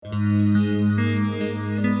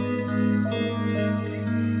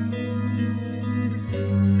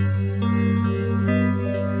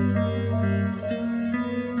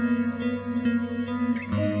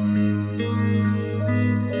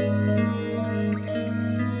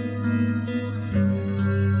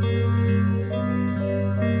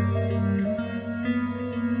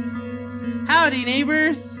Howdy,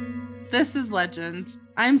 neighbors. This is Legend.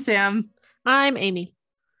 I'm Sam. I'm Amy.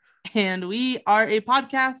 And we are a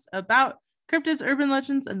podcast about cryptids, urban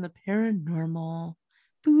legends, and the paranormal.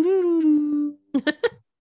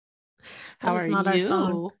 How are not you? Our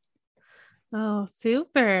song. Oh,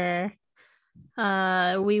 super.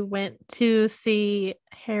 We went to see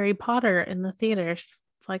Harry Potter in the theaters.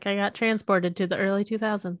 It's like I got transported to the early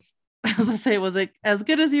 2000s. I was going to say, was it as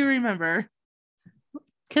good as you remember?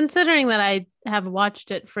 Considering that I have watched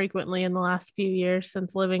it frequently in the last few years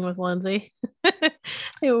since living with Lindsay,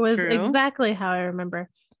 it was True. exactly how I remember.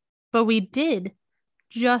 But we did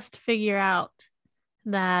just figure out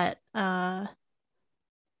that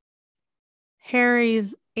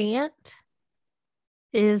Harry's aunt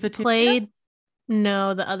is Petunia? played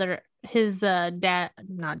his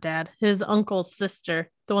his uncle's sister,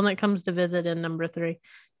 the one that comes to visit in number 3.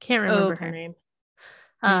 Can't remember her name.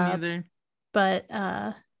 Me neither. But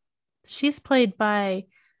she's played by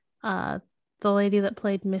the lady that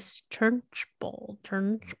played Miss Trunchbull.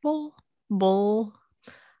 Bull.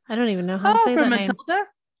 I don't even know how to say that name. Matilda?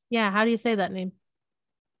 Yeah, how do you say that name?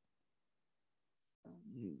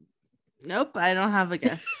 Nope, I don't have a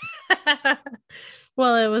guess.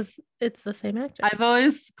 Well, it's the same actress. I've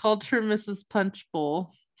always called her Mrs.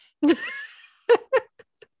 Punchbowl.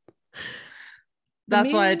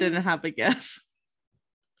 That's why I didn't have a guess.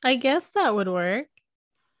 I guess that would work.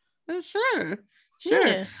 Sure.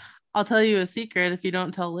 Yeah. I'll tell you a secret if you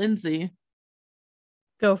don't tell Lindsay.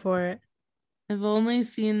 Go for it. I've only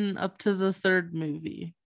seen up to the 3rd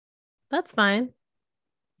movie. That's fine.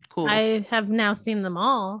 Cool. I have now seen them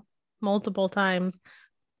all multiple times,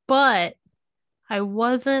 but I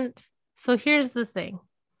wasn't. So here's the thing.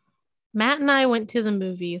 Matt and I went to the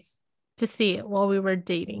movies to see it while we were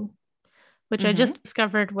dating, which I just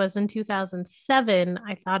discovered was in 2007.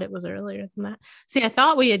 I thought it was earlier than that. See, I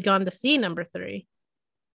thought we had gone to see number 3,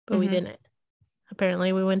 but we didn't.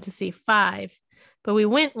 Apparently, we went to see 5, but we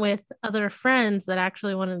went with other friends that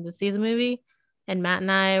actually wanted to see the movie, and Matt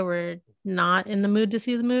and I were not in the mood to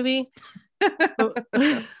see the movie.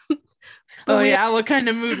 What kind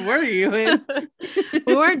of mood were you in?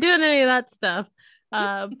 We weren't doing any of that stuff.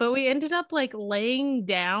 But we ended up like laying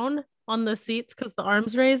down on the seats because the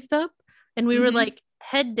arms raised up, and we were like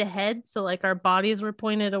head to head, so like our bodies were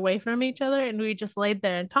pointed away from each other, and we just laid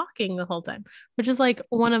there and talking the whole time, which is like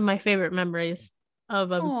one of my favorite memories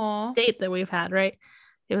of a date that we've had. Right?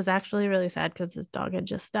 It was actually really sad because his dog had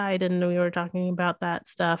just died, and we were talking about that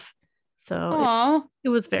stuff, so it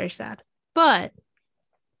was very sad, but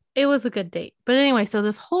it was a good date. But anyway, so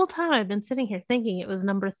this whole time I've been sitting here thinking it was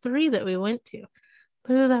number 3 that we went to,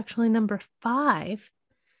 but it was actually number 5.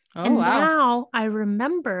 Now I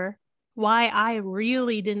remember why I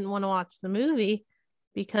really didn't want to watch the movie,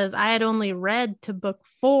 because I had only read to book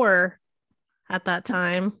 4 at that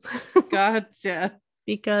time. Gotcha.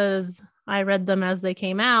 Because I read them as they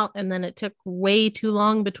came out, and then it took way too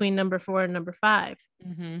long between number 4 and number 5.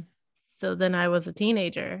 So then I was a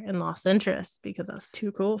teenager and lost interest because I was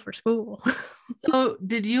too cool for school. So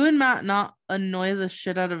did you and Matt not annoy the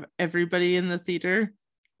shit out of everybody in the theater?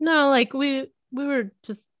 No, like we were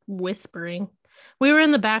just whispering. We were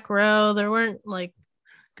in the back row. There weren't like...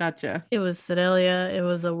 Gotcha. It was Sedalia. It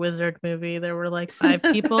was a wizard movie. There were like 5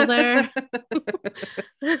 people there.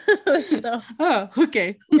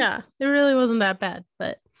 Okay. Yeah, it really wasn't that bad.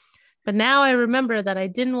 But now I remember that I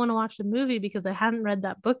didn't want to watch the movie because I hadn't read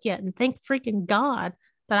that book yet. And thank freaking God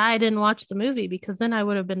that I didn't watch the movie, because then I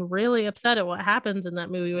would have been really upset at what happens in that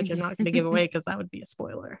movie, which I'm not going to give away because that would be a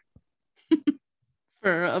spoiler.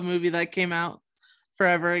 For a movie that came out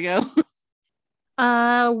forever ago.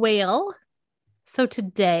 Well, so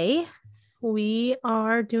today we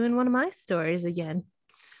are doing one of my stories again.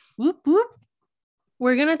 Whoop, whoop.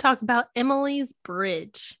 We're going to talk about Emily's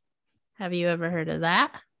Bridge. Have you ever heard of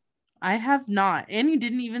that? I have not. And you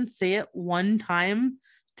didn't even say it one time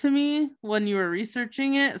to me when you were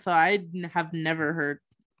researching it. So I have never heard.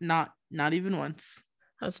 Not even once.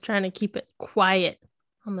 I was trying to keep it quiet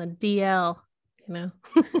on the DL, you know.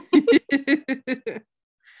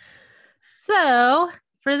 So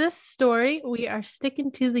for this story, we are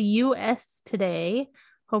sticking to the US today.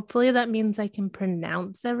 Hopefully that means I can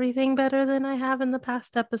pronounce everything better than I have in the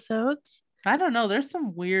past episodes. I don't know. There's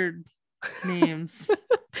some weird names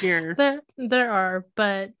here. There are,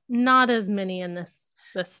 but not as many in this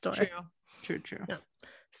story. True. No.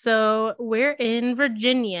 So we're in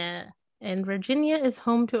Virginia, and Virginia is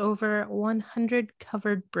home to over 100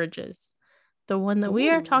 covered bridges. The one that we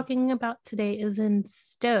are talking about today is in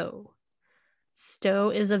Stowe. Stowe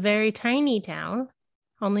is a very tiny town,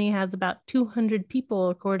 only has about 200 people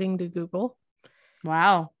according to Google.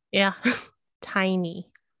 Wow. Yeah. tiny.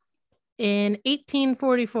 In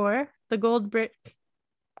 1844, the Gold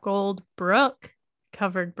Brook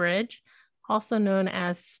Covered Bridge, also known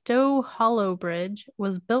as Stowe Hollow Bridge,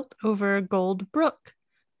 was built over Gold Brook.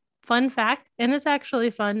 Fun fact, and it's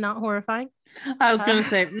actually fun, not horrifying. I was gonna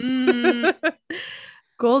say,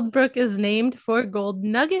 Gold Brook is named for gold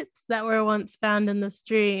nuggets that were once found in the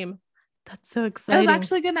stream. That's so I exciting. was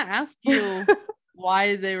actually gonna ask you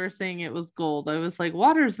why they were saying it was gold. I was like,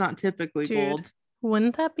 water is not typically gold.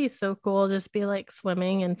 Wouldn't that be so cool? Just be like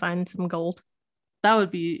swimming and find some gold. That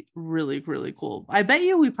would be really, really cool. I bet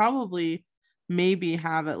you we probably maybe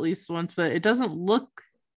have at least once, but it doesn't look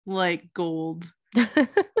like gold.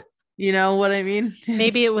 You know what I mean?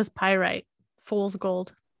 Maybe it was pyrite, fool's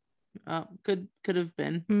gold. Could have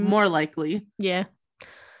been more likely. Yeah.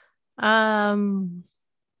 Aha.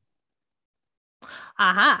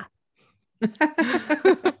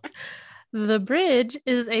 The bridge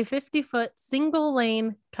is a 50-foot single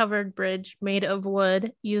lane covered bridge made of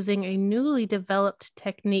wood using a newly developed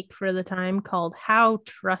technique for the time called Howe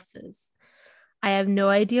trusses. I have no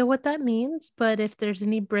idea what that means, but if there's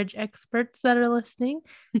any bridge experts that are listening,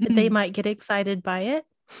 they might get excited by it.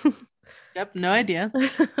 Yep, no idea.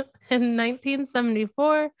 In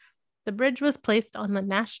 1974, the bridge was placed on the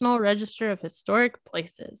National Register of Historic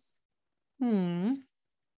Places. Fun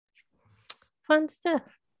stuff.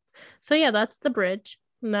 So yeah, that's the bridge.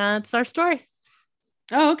 And that's our story.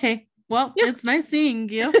 Oh, okay. Well, It's nice seeing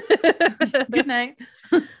you. Good night.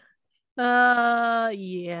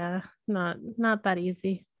 Yeah, not that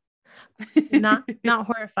easy. Not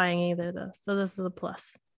horrifying either though. So this is a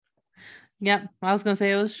plus. Yep. I was gonna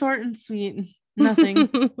say it was short and sweet. Nothing.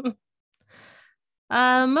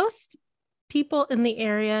 Most people in the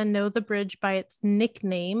area know the bridge by its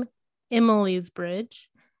nickname, Emily's Bridge.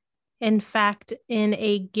 In fact, in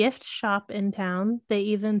a gift shop in town, they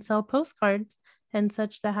even sell postcards and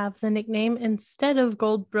such that have the nickname instead of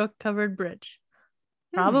Gold Brook Covered Bridge.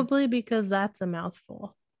 Probably because that's a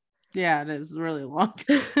mouthful. Yeah, it is really long.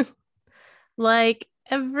 Like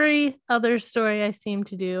every other story I seem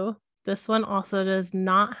to do, this one also does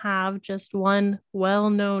not have just one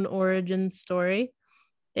well-known origin story.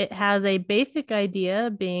 It has a basic idea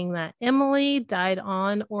being that Emily died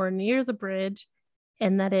on or near the bridge,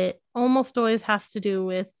 and that it almost always has to do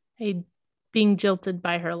with being jilted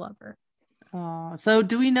by her lover. So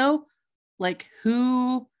do we know like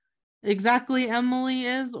who exactly Emily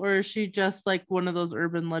is, or is she just like one of those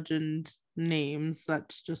urban legend names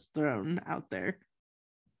that's just thrown out there?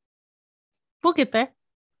 We'll get there.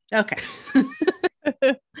 Okay.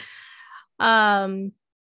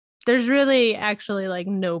 There's really actually like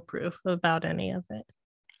no proof about any of it.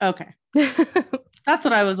 Okay. That's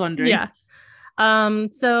what I was wondering. Yeah.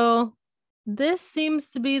 So this seems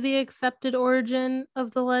to be the accepted origin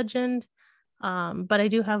of the legend. But I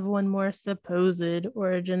do have one more supposed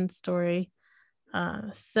origin story.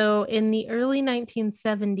 So in the early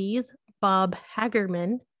 1970s, Bob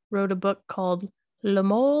Hagerman wrote a book called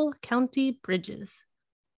Lamoille County Bridges.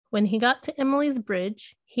 When he got to Emily's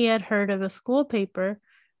Bridge, he had heard of a school paper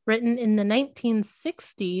written in the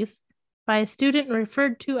 1960s by a student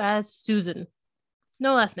referred to as Susan.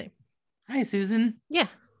 No last name. Hi, Susan. Yeah.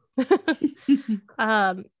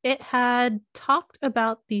 It had talked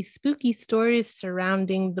about the spooky stories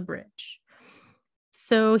surrounding the bridge.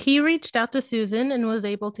 So he reached out to Susan and was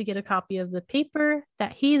able to get a copy of the paper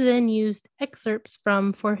that he then used excerpts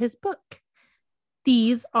from for his book.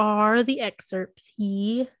 These are the excerpts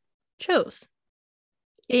he chose.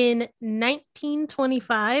 In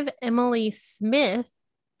 1925, Emily Smith,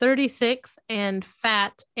 36 and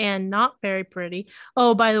fat and not very pretty.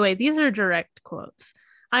 Oh, by the way, these are direct quotes.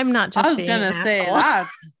 I'm not just. I was gonna say that's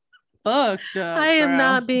fucked up. I am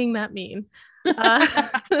not being that mean.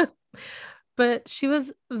 But she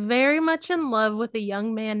was very much in love with a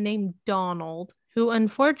young man named Donald, who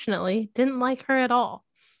unfortunately didn't like her at all.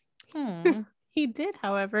 He did,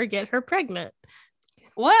 however, get her pregnant.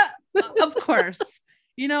 What? Of course.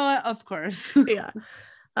 You know what? Of course. Yeah.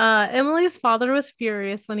 Emily's father was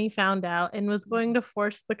furious when he found out and was going to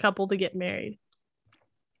force the couple to get married.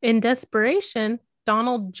 In desperation,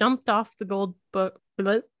 Donald jumped off the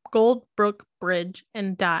Gold Brook Bridge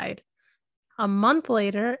and died. A month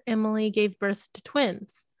later, Emily gave birth to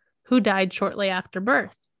twins, who died shortly after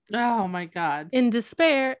birth. Oh my God. In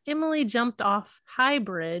despair, Emily jumped off High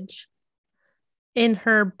Bridge in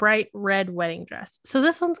her bright red wedding dress. So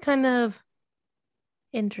this one's kind of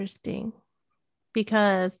interesting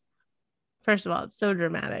because, first of all, it's so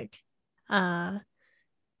dramatic.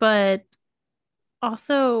 But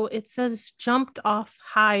also it says jumped off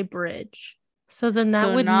High Bridge. So then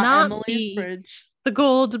that would not be bridge. the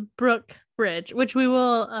Gold Brook Bridge, which we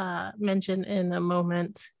will mention in a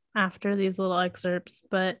moment after these little excerpts.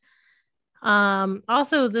 But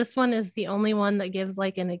also this one is the only one that gives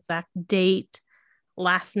like an exact date,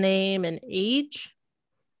 last name, and age,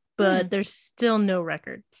 but there's still no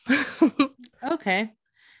records. Okay.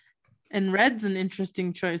 And red's an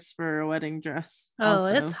interesting choice for a wedding dress. Oh,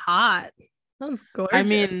 it's hot. That's gorgeous. I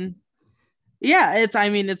mean, yeah,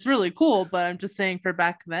 it's really cool, but I'm just saying for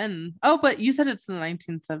back then. Oh, but you said it's in the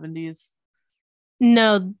 1970s.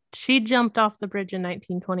 No, she jumped off the bridge in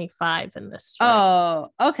 1925 in this story. Oh,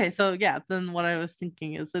 okay. So yeah, then what I was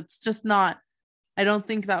thinking is it's just not, I don't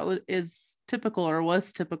think that is typical or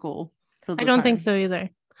was typical for the I don't time. think so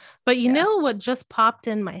either. But you know what just popped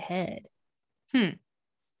in my head?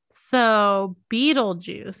 So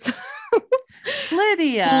Beetlejuice.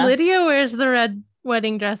 Lydia wears the red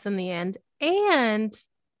wedding dress in the end, and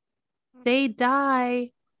they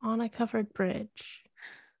die on a covered bridge.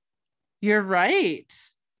 You're right.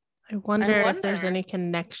 I wonder if there's any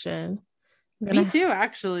connection. Me too,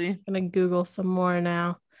 actually. I'm gonna Google some more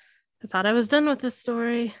now. I thought I was done with this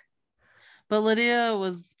story. But Lydia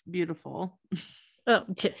was beautiful. Oh,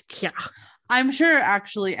 yeah. I'm sure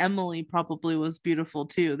actually Emily probably was beautiful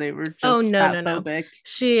too. They were just fatphobic.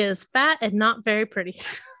 She is fat and not very pretty.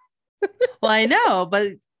 Well, I know,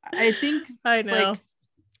 but I think I know. Like,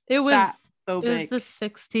 it was the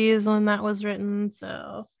 60s when that was written,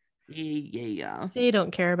 so yeah. They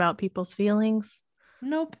don't care about people's feelings.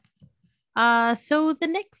 Nope. So the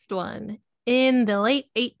next one. In the late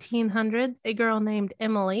 1800s, a girl named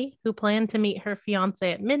Emily, who planned to meet her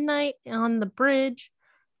fiance at midnight on the bridge,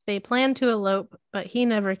 they planned to elope, but he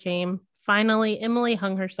never came. Finally, Emily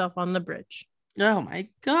hung herself on the bridge. Oh my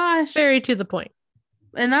gosh. Very to the point.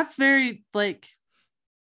 And that's very like,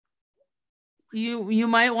 you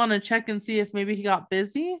might want to check and see if maybe he got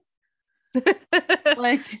busy.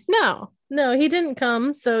 Like, no, he didn't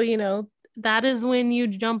come. So, that is when you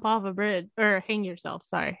jump off a bridge or hang yourself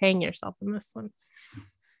in this one.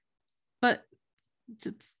 But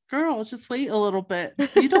just wait a little bit.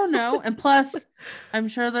 You don't know. And plus, I'm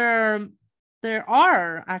sure there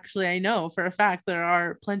are actually, I know for a fact there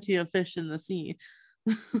are plenty of fish in the sea.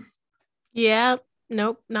 Yeah.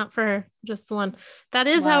 Nope, not for her. Just one. That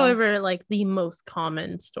is, however, like the most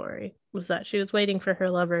common story was that she was waiting for her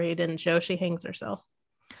lover. He didn't show. She hangs herself.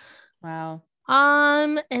 Wow.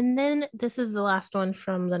 And then this is the last one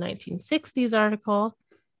from the 1960s article.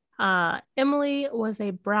 Emily was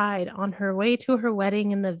a bride on her way to her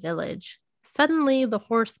wedding in the village. Suddenly, the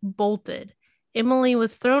horse bolted. Emily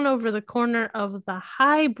was thrown over the corner of the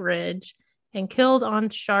high bridge and killed on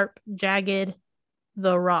sharp, jagged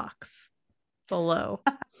the rocks below.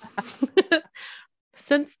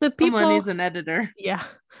 Since the people, someone needs an editor. Yeah.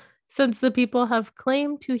 Since the people have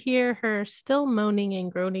claimed to hear her still moaning and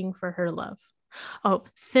groaning for her love. Oh,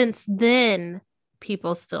 since then,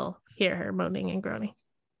 people still hear her moaning and groaning.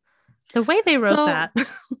 The way they wrote that.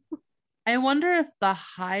 I wonder if the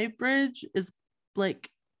high bridge is like,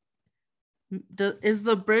 is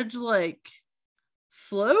the bridge like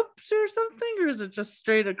sloped or something, or is it just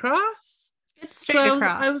straight across? It's straight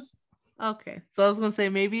across. Okay, so I was gonna say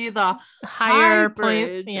maybe the higher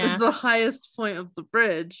bridge point is the highest point of the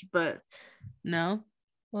bridge, but no.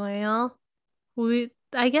 Well,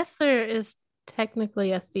 I guess there is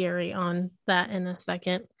technically a theory on that in a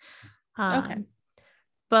second. Okay.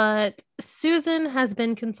 But Susan has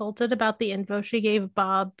been consulted about the info she gave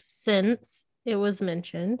Bob since it was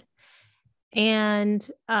mentioned. And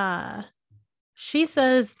she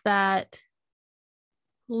says that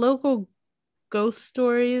local ghost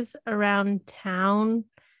stories around town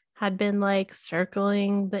had been like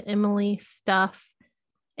circling the Emily stuff,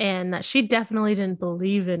 and that she definitely didn't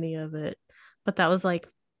believe any of it. But that was like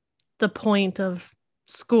the point of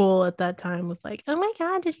school at that time, was like, oh my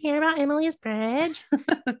God, did you hear about Emily's bridge?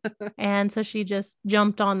 And so she just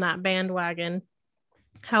jumped on that bandwagon.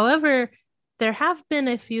 However, there have been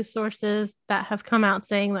a few sources that have come out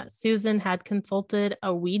saying that Susan had consulted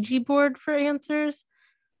a Ouija board for answers,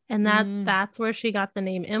 and that's where she got the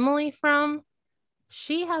name Emily from.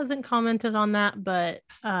 She hasn't commented on that, but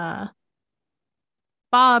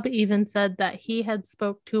Bob even said that he had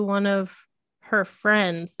spoke to one of her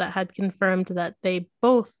friends that had confirmed that they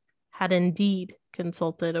both had indeed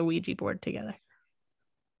consulted a Ouija board together.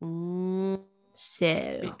 Ooh,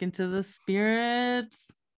 so speaking to the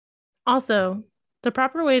spirits. Also, the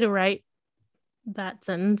proper way to write that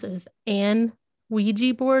sentence is an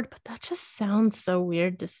Ouija board, but that just sounds so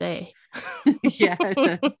weird to say. Yeah,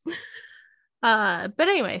 it does. But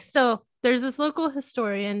anyway, so there's this local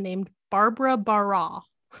historian named Barbara Barra.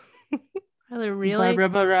 I really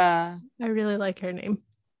like her name.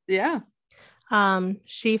 Yeah.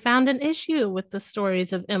 She found an issue with the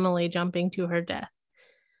stories of Emily jumping to her death.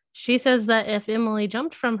 She says that if Emily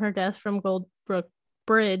jumped from her death from Gold Brook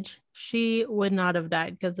Bridge, she would not have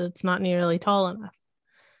died because it's not nearly tall enough.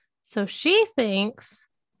 So she thinks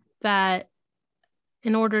that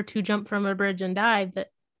in order to jump from a bridge and die, that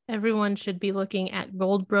everyone should be looking at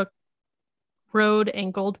Gold Brook Road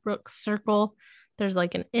and Gold Brook Circle. There's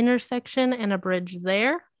like an intersection and a bridge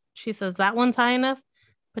there. She says that one's high enough,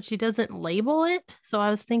 but she doesn't label it. So I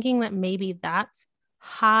was thinking that maybe that's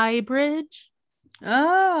High Bridge.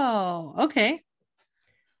 Oh, okay.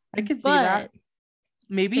 I could see that.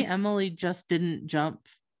 Maybe if, Emily just didn't jump.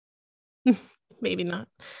 Maybe not.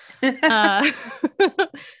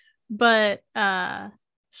 But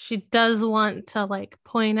she does want to like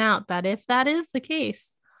point out that if that is the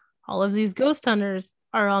case, all of these ghost hunters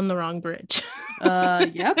are on the wrong bridge.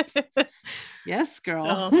 Yep. Yes,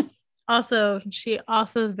 girl. So, also, she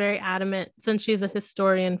also is very adamant, since she's a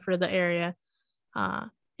historian for the area,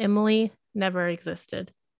 Emily never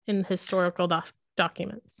existed in historical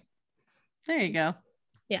documents. There you go.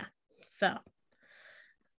 Yeah. So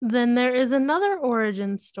then there is another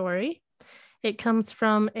origin story. It comes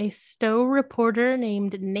from a Stowe reporter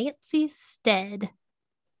named Nancy Stead,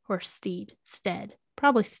 or Steed, Stead,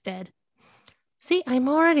 probably Stead. See, I'm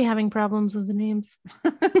already having problems with the names.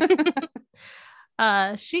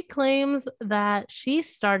 She claims that she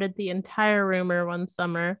started the entire rumor one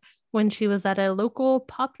summer when she was at a local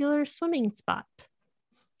popular swimming spot.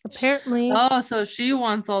 Apparently. Oh, so she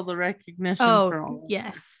wants all the recognition for all.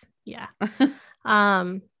 Yes. Yeah.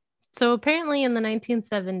 So apparently in the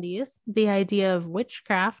 1970s, the idea of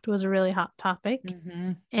witchcraft was a really hot topic.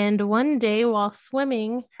 Mm-hmm. And one day while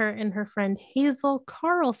swimming, her and her friend Hazel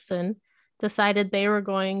Carlson decided they were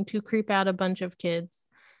going to creep out a bunch of kids.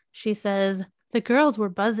 She says, the girls were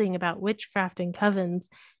buzzing about witchcraft and covens,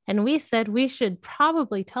 and we said we should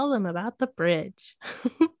probably tell them about the bridge.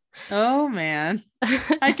 Oh, man.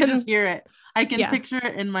 I can just hear it. I can picture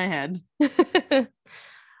it in my head.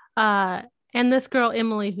 And this girl,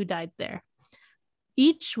 Emily, who died there.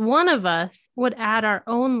 Each one of us would add our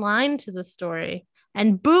own line to the story,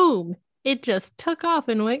 and boom, it just took off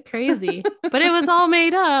and went crazy. But it was all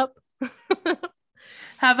made up.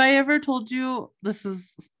 Have I ever told you, this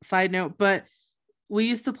is side note, but we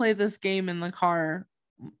used to play this game in the car,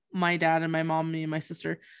 my dad and my mom, me and my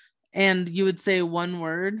sister, and you would say one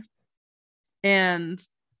word, and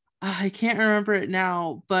I can't remember it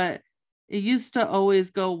now, but it used to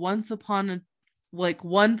always go once upon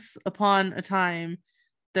a time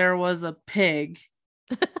there was a pig.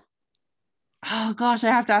 Oh gosh,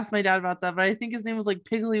 I have to ask my dad about that, but I think his name was like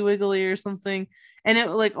Piggly Wiggly or something, and it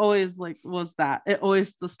like always like was that.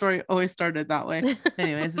 The story always started that way.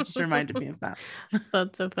 Anyways, it just reminded me of that.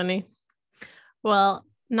 That's so funny. Well,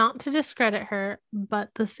 not to discredit her,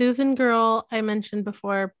 but the Susan girl I mentioned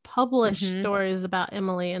before published stories about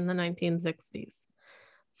Emily in the 1960s.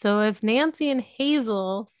 So if Nancy and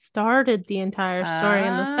Hazel started the entire story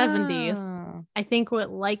in the 70s, I think what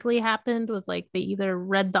likely happened was like they either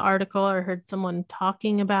read the article or heard someone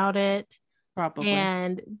talking about it. Probably.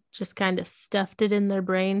 And just kind of stuffed it in their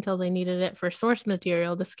brain till they needed it for source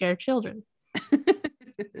material to scare children.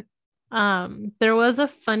 There was a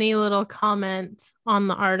funny little comment on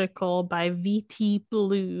the article by VT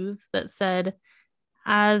Blues that said,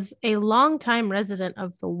 as a longtime resident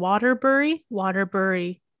of the Waterbury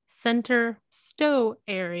Center Stowe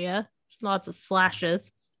area, lots of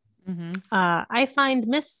slashes, I find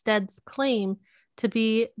Miss Stead's claim to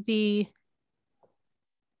be the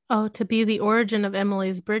origin of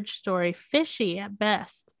Emily's bridge story fishy at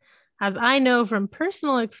best, as I know from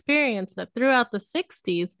personal experience that throughout the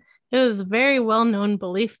 60s, it was a very well-known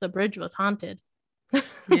belief the bridge was haunted.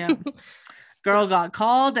 Yeah. Girl got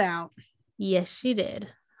called out. Yes, she did.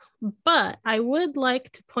 But I would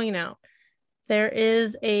like to point out there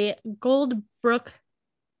is a Gold Brook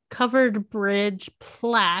Covered Bridge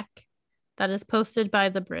plaque that is posted by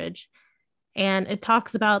the bridge, and it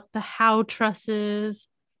talks about the Howe trusses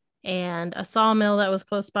and a sawmill that was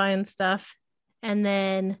close by and stuff, and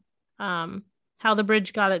then how the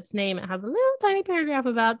bridge got its name. It has a little tiny paragraph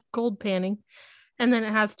about gold panning, and then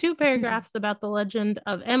it has 2 paragraphs about the legend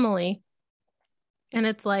of Emily, and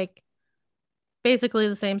it's like basically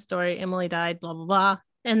the same story. Emily died, blah blah blah,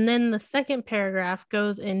 and then the second paragraph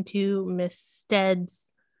goes into Miss Stead's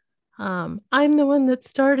I'm the one that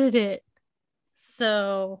started it.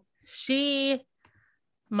 So she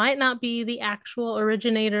might not be the actual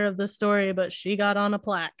originator of the story, but she got on a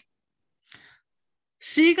plaque.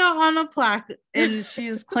 She got on a plaque, and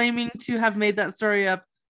she's claiming to have made that story up,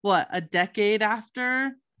 what, a decade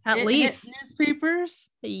after? At least. Hit newspapers?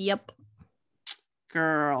 Yep.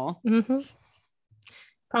 girl. Mm-hmm.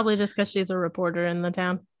 Probably just because she's a reporter in the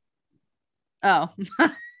town. Oh.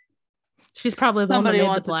 She's probably the Somebody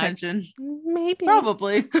one that made wants the plaque. attention. Maybe.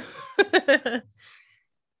 Probably.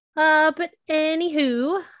 But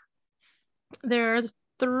anywho, there are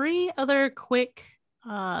 3 other quick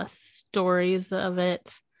stories of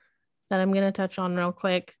it that I'm going to touch on real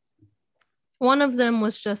quick. One of them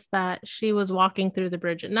was just that she was walking through the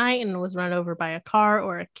bridge at night and was run over by a car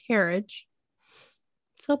or a carriage.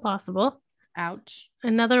 So possible. Ouch.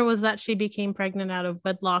 Another was that she became pregnant out of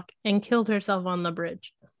wedlock and killed herself on the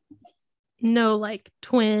bridge. No, like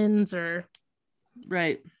twins or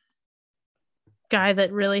right guy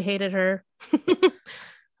that really hated her.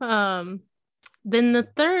 Then the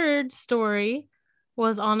third story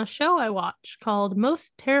was on a show I watched called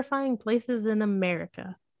Most Terrifying Places in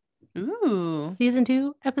America. Ooh. Season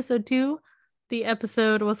 2, episode 2. The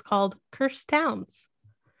episode was called Cursed Towns.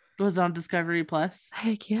 Was it on Discovery Plus?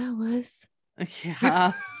 Heck yeah, it was.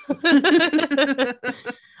 Yeah.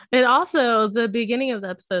 It also, the beginning of the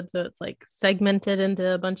episode, so it's like segmented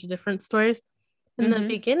into a bunch of different stories. And the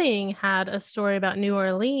beginning had a story about New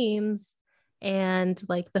Orleans and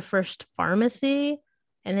like the first pharmacy,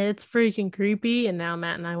 and it's freaking creepy. And now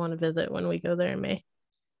Matt and I want to visit when we go there in May.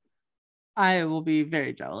 I will be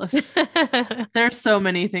very jealous. There's so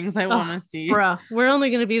many things I want to see. Bruh, we're only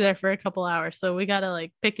going to be there for a couple hours, so we got to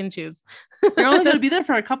like pick and choose. You're only going to be there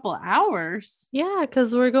for a couple hours? Yeah,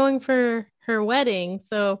 because we're going for her wedding.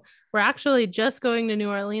 So we're actually just going to New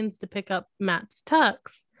Orleans to pick up Matt's tux.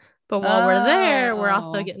 But while we're there, we're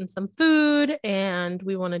also getting some food, and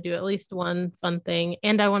we want to do at least one fun thing.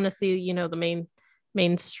 And I want to see, you know, the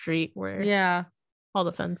main street where all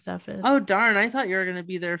the fun stuff is. Oh darn! I thought you were gonna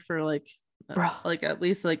be there for like at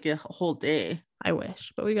least like a whole day. I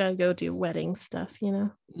wish, but we gotta go do wedding stuff, you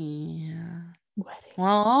know. Yeah. Wedding. Well,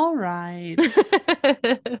 all right.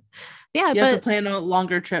 Yeah, you have to plan a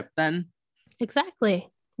longer trip then. Exactly.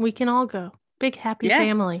 We can all go. Big happy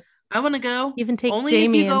family. I want to go. Even take only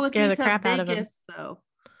Jamie if you go and with scare me the to crap Vegas, out of him. Though.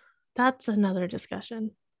 That's another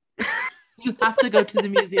discussion. You have to go to the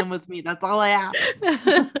museum with me. That's all I ask.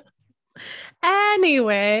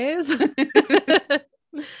 Anyways.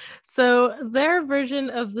 So their version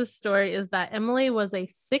of the story is that Emily was a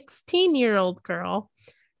 16-year-old girl.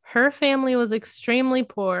 Her family was extremely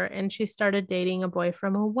poor, and she started dating a boy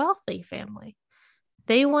from a wealthy family.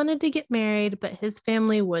 They wanted to get married, but his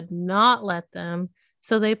family would not let them.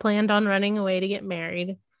 So they planned on running away to get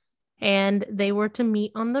married. And they were to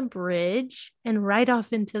meet on the bridge and ride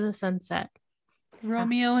off into the sunset.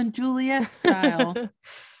 Romeo and Juliet style.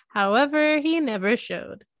 However, he never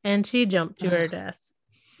showed, and she jumped to her death.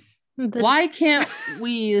 Why can't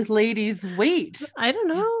we ladies wait? I don't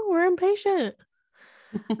know. We're impatient.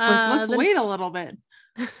 Let's wait a little bit.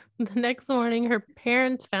 The next morning, her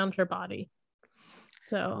parents found her body.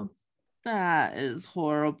 So that is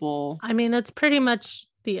horrible. I mean, that's pretty much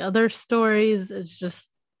the other stories. It's just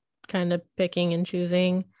kind of picking and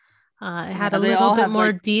choosing. It had a little bit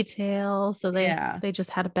more detail, so they just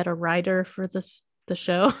had a better writer for the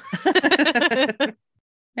show.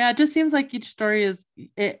 Yeah, it just seems like each story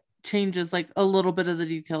it changes like a little bit of the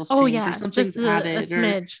details. Oh yeah, just a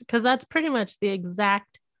smidge, because that's pretty much the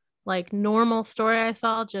exact like normal story I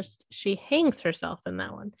saw. Just she hangs herself in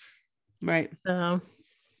that one, right? So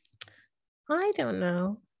I don't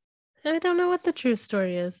know what the true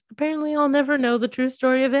story is. Apparently, I'll never know the true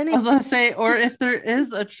story of anything. I was gonna say, or if there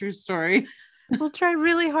is a true story. We'll try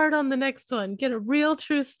really hard on the next one. Get a real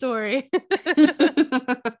true story.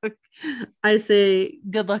 I say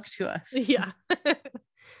good luck to us. Yeah.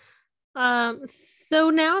 So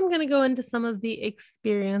now I'm going to go into some of the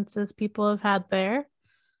experiences people have had there.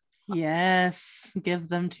 Yes. Give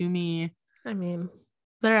them to me. I mean,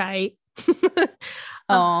 they're right.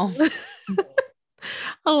 Oh.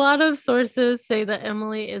 A lot of sources say that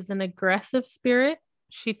Emily is an aggressive spirit.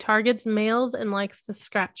 She targets males and likes to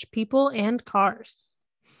scratch people and cars.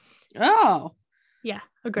 Oh. Yeah,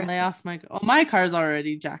 aggressive. Lay off my car's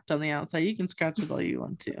already jacked on the outside. You can scratch it all you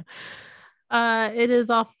want to. It is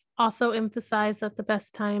also emphasized that the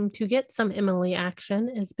best time to get some Emily action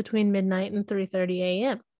is between midnight and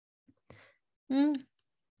 3:30 a.m.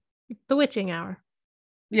 The witching hour.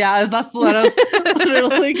 Yeah, that's what I was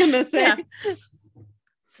literally gonna say. Yeah.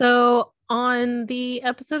 So on the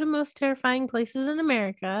episode of Most Terrifying Places in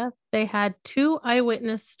America, they had 2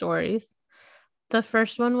 eyewitness stories. The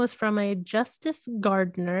first one was from a Justice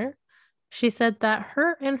Gardner. She said that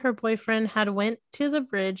her and her boyfriend had went to the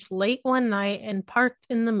bridge late one night and parked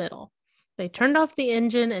in the middle. They turned off the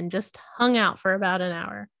engine and just hung out for about an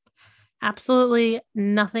hour. Absolutely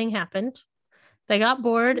nothing happened. They got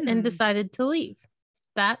bored and decided to leave.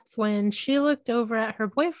 that's when she looked over at her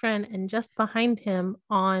boyfriend, and just behind him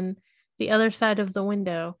on the other side of the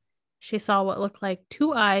window, she saw what looked like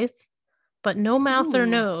two eyes, but no mouth or Ooh.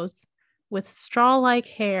 nose, with straw-like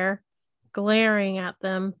hair glaring at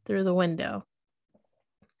them through the window.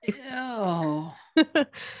 Ew.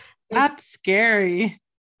 That's scary.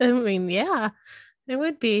 I mean, yeah, it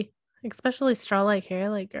would be, especially straw-like hair.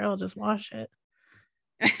 Like, girl, just wash it.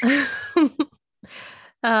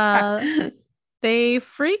 uh, they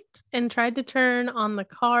freaked and tried to turn on the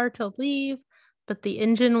car to leave, but the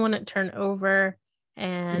engine wouldn't turn over,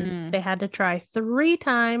 and they had to try 3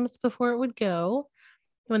 times before it would go.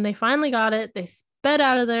 When they finally got it, they sped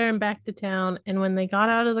out of there and back to town. And when they got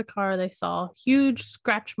out of the car, they saw huge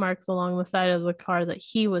scratch marks along the side of the car that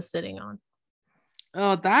he was sitting on.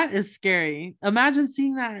 Oh, that is scary. Imagine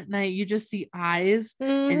seeing that at night. You just see eyes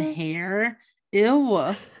and hair.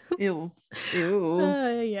 Ew. Ew.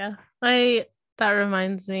 Ew. Yeah. That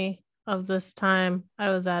reminds me of this time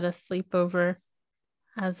I was at a sleepover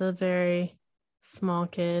as a very small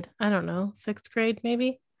kid. I don't know, 6th grade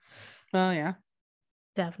maybe. Oh yeah.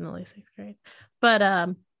 Definitely 6th grade.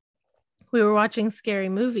 But we were watching scary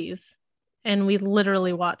movies, and we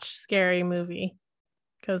literally watched Scary Movie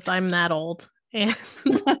because I'm that old. And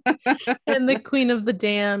and The Queen of the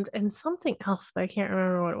Damned and something else, but I can't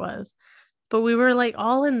remember what it was. But we were like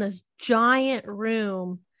all in this giant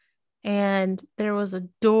room, and there was a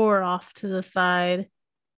door off to the side,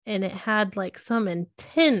 and it had like some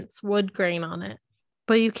intense wood grain on it.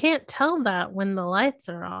 But you can't tell that when the lights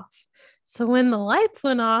are off. So when the lights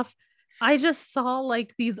went off, I just saw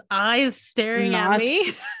like these eyes staring at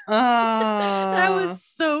me. I was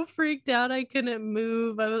so freaked out. I couldn't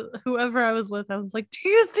move. Whoever I was with, I was like, do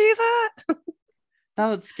you see that? That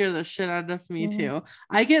would scare the shit out of me too.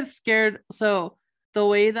 I get scared. So the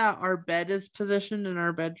way that our bed is positioned in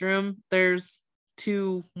our bedroom, there's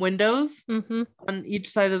 2 windows on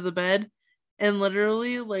each side of the bed. And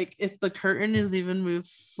literally, like, if the curtain is even moved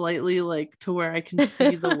slightly, like, to where I can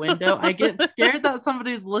see the window, I get scared that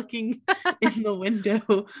somebody's looking in the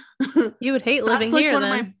window. You would hate living here, one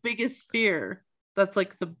then. of my biggest fear. That's,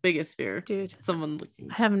 like, the biggest fear. Dude. Someone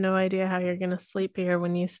looking. I have no idea how you're going to sleep here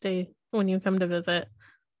when you come to visit.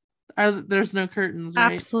 There's no curtains,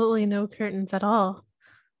 right? Absolutely no curtains at all.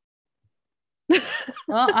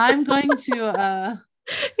 Well, I'm going to...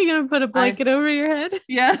 You're going to put a blanket over your head?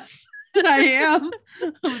 Yes. I am.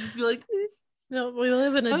 I'll just be like, no, we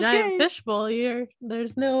live in a giant fishbowl here.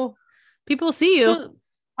 There's no people see you. So,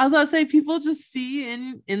 I was about to say, people just see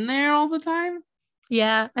in there all the time.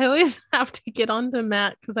 Yeah, I always have to get onto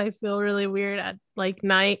Matt because I feel really weird at like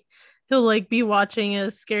night. He'll like be watching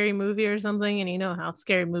a scary movie or something, and you know how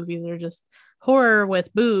scary movies are just horror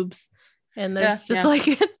with boobs. And there's like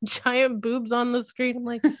giant boobs on the screen. I'm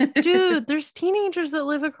like, dude, there's teenagers that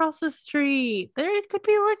live across the street. They could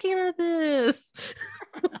be looking at this.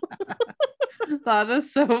 That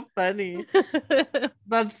is so funny.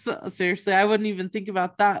 That's seriously, I wouldn't even think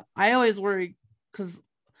about that. I always worry because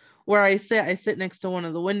where I sit next to one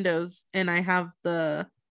of the windows, and I have the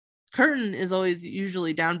curtain is always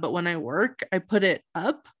usually down, but when I work, I put it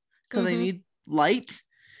up because I need light.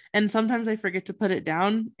 And sometimes I forget to put it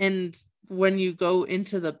down. And when you go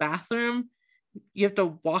into the bathroom, you have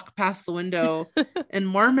to walk past the window, and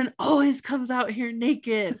Marmon always comes out here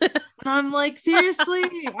naked. And I'm like, seriously,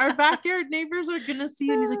 our backyard neighbors are gonna see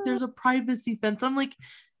you. And he's like, there's a privacy fence. I'm like,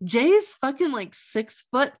 Jay's fucking like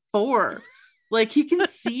 6'4". Like, he can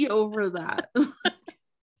see over that.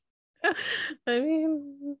 I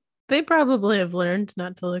mean, they probably have learned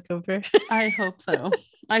not to look over. I hope so.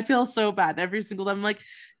 I feel so bad every single time. I'm like,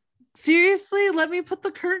 seriously, let me put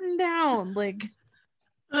the curtain down. Like,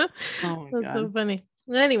 oh my That's God. so funny.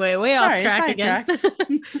 Anyway, way off track again.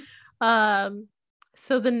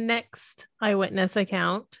 So the next eyewitness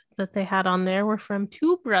account that they had on there were from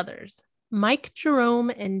 2 brothers, Mike Jerome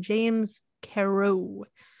and James Carew.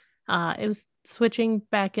 It was switching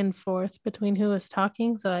back and forth between who was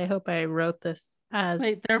talking, so I hope I wrote this as...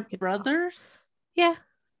 Wait, they're brothers? Yeah.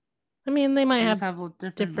 I mean, they might have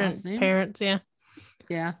different parents, yeah.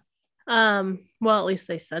 Yeah. Well, at least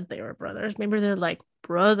they said they were brothers. Maybe they're like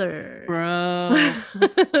brothers. Bro.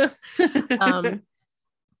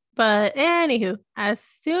 But anywho, as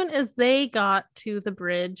soon as they got to the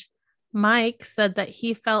bridge, Mike said that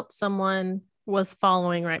he felt someone was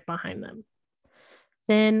following right behind them.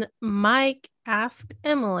 Then Mike asked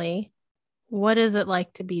Emily, what is it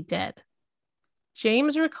like to be dead?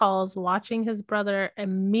 James recalls watching his brother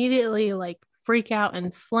immediately like freak out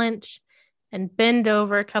and flinch and bend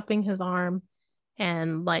over, cupping his arm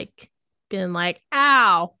and like being like,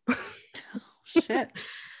 ow. Shit.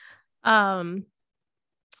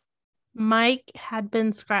 Mike had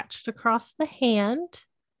been scratched across the hand.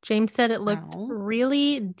 James said it looked Ow.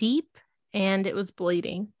 really deep and it was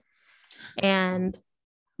bleeding. And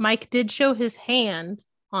Mike did show his hand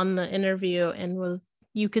on the interview and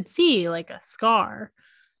you could see like a scar,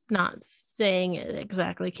 not saying it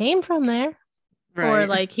exactly came from there. Or Right.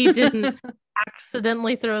 like he didn't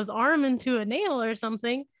accidentally throw his arm into a nail or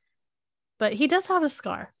something, but he does have a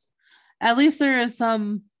scar. At least there is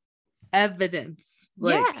some evidence.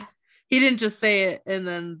 Like Yeah. he didn't just say it and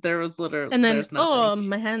then there was literally And then, there's nothing. oh,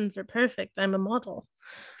 my hands are perfect. I'm a model.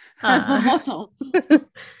 I'm a model.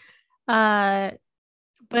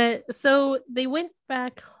 But so they went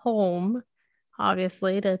back home,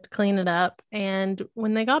 obviously, to clean it up. And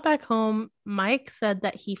when they got back home, Mike said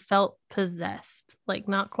that he felt possessed, like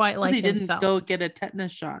not quite like He didn't himself. go get a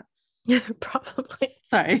tetanus shot. Probably.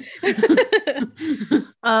 Sorry.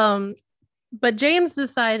 But James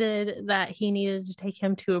decided that he needed to take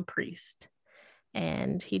him to a priest.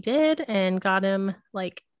 And he did and got him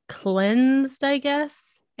like cleansed, I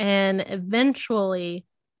guess. And eventually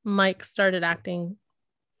Mike started acting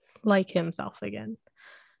like himself again.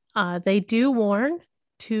 They do warn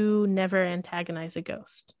to never antagonize a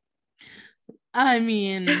ghost. I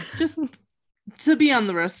mean, just to be on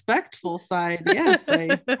the respectful side, yes,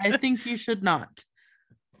 I think you should not.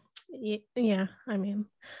 Yeah, I mean,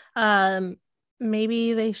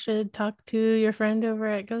 maybe they should talk to your friend over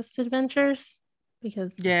at Ghost Adventures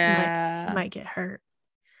because you might get hurt.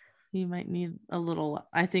 He might need a little.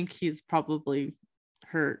 I think he's probably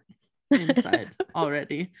hurt inside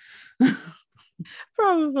already.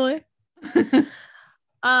 Probably.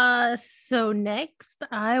 So next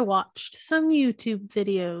I watched some YouTube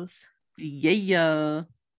videos. Yeah.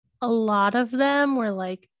 A lot of them were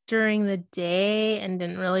like during the day and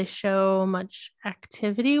didn't really show much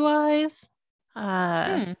activity wise.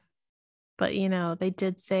 But you know, they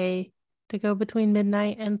did say to go between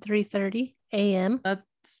midnight and 3:30 a.m.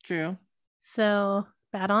 That's true. So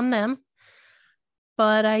bad on them.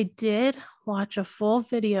 But I did watch a full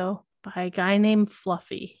video by a guy named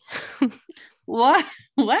Fluffy. What?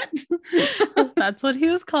 That's what he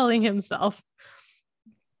was calling himself.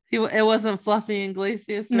 It wasn't Fluffy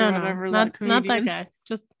Iglesias or whatever. Not that guy.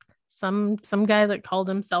 Just some guy that called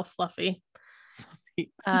himself Fluffy. It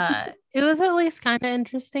was at least kind of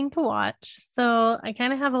interesting to watch. So I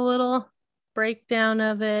kind of have a little breakdown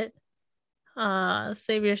of it.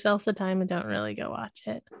 Save yourself the time and don't really go watch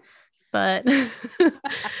it. But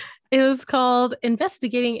it was called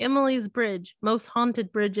Investigating Emily's Bridge, Most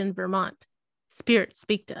Haunted Bridge in Vermont. Spirits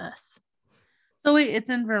Speak to Us. So wait, it's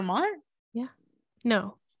in Vermont? Yeah.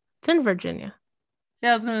 No, it's in Virginia.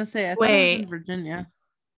 Yeah, I was gonna say I thought it was in Virginia.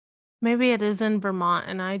 Maybe it is in Vermont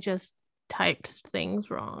and I just typed things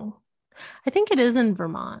wrong. I think it is in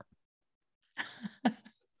Vermont.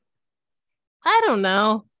 I don't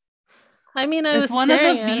know. I mean, it's one of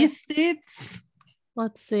the B states.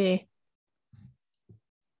 Let's see.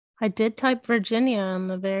 I did type Virginia on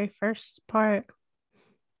the very first part,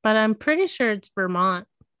 but I'm pretty sure it's Vermont.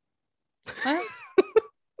 I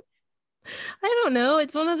don't know.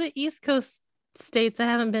 It's one of the East Coast states I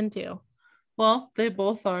haven't been to. Well, they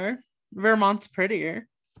both are. Vermont's prettier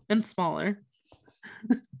and smaller.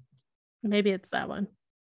 Maybe it's that one.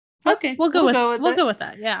 Okay, we'll go with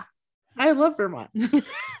that. Yeah. I love Vermont.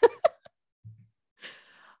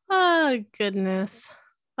 Oh, goodness.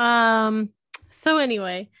 So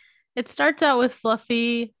anyway, it starts out with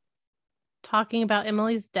Fluffy talking about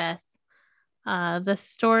Emily's death. The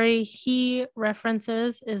story he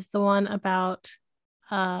references is the one about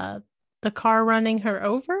the car running her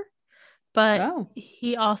over, but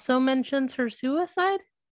he also mentions her suicide.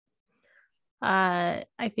 I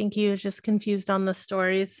think he was just confused on the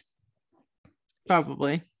stories.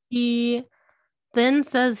 Probably. He then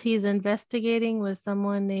says he's investigating with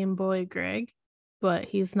someone named Boy Greg, but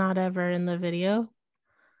he's not ever in the video.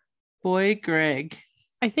 Boy Greg.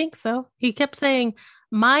 I think so. He kept saying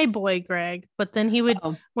my boy Greg, but then he would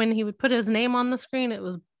when he would put his name on the screen, it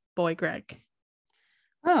was Boy Greg.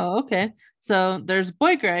 Oh, okay. So there's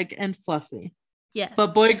Boy Greg and Fluffy. Yes.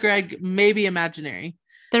 But Boy Greg may be imaginary.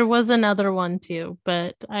 There was another one too,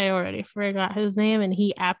 but I already forgot his name and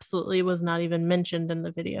he absolutely was not even mentioned in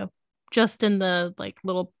the video. Just in the like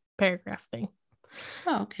little paragraph thing.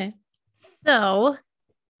 Oh, okay. So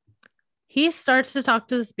he starts to talk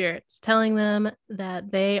to the spirits, telling them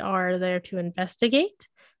that they are there to investigate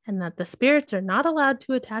and that the spirits are not allowed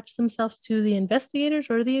to attach themselves to the investigators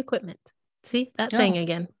or the equipment. See that thing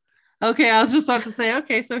again. Okay, I was just about to say,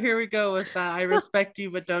 okay, so here we go with that I respect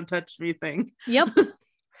you, but don't touch me thing. Yep.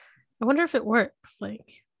 I wonder if it works.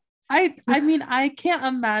 Like, I mean, I can't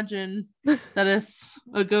imagine that if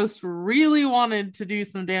a ghost really wanted to do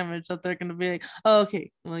some damage, that they're gonna be like, oh, okay,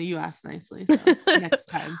 well, you asked nicely, so next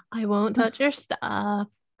time. I won't touch your stuff.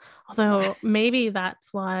 Although maybe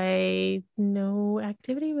that's why no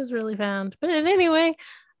activity was really found. But anyway,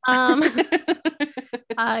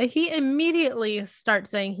 he immediately starts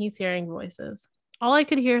saying he's hearing voices. All I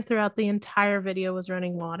could hear throughout the entire video was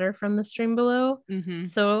running water from the stream below. Mm-hmm.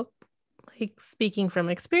 So, like, speaking from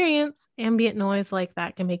experience, ambient noise like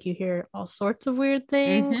that can make you hear all sorts of weird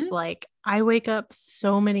things. Mm-hmm. Like, I wake up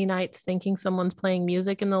so many nights thinking someone's playing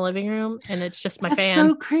music in the living room, and it's just my That's fan.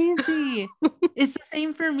 so crazy. It's the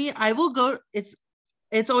same for me. I will go. It's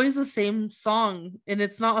always the same song, and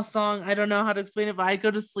it's not a song. I don't know how to explain it, but I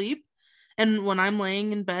go to sleep, and when I'm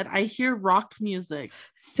laying in bed, I hear rock music.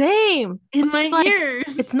 Same in my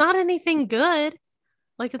ears. It's not anything good.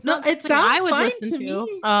 Like, it's not it sounds I would fine listen to to.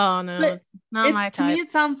 me. Oh no, it's not my type. To me,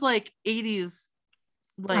 it sounds like 80s,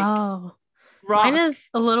 like rock. Mine is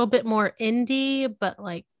a little bit more indie, but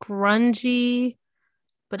like grungy,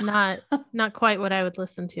 but not quite what I would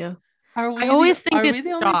listen to. I always think it's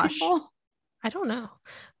Josh. People? I don't know,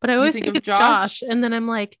 but I always think it's Josh, and then I'm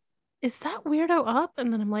like, is that weirdo up?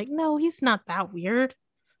 And then I'm like, no, he's not that weird.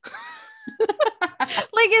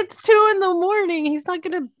 Like, it's 2 a.m. He's not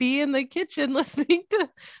gonna be in the kitchen listening to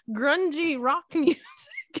grungy rock music.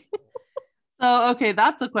 So, okay,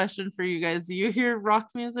 that's a question for you guys. Do you hear rock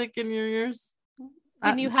music in your ears?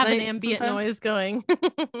 When you have an ambient noise going.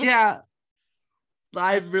 Yeah.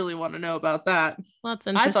 I really want to know about that. That's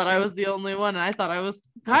interesting. I thought I was the only one, and I thought I was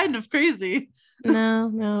kind of crazy.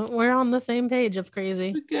 No, we're on the same page of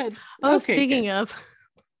crazy. Good. Oh, okay, speaking of,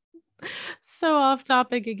 so off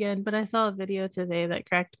topic again, but I saw a video today that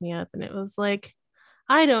cracked me up, and it was like,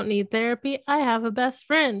 I don't need therapy. I have a best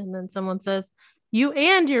friend. And then someone says, you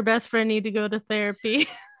and your best friend need to go to therapy.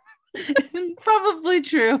 Probably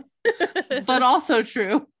true, but also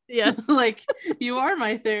true. Yeah. Like, you are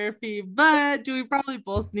my therapy, but do we probably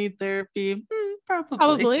both need therapy?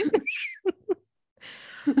 Probably.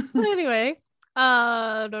 Anyway,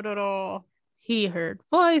 no. He heard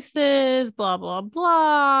voices, blah, blah,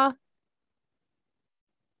 blah.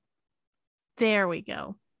 There we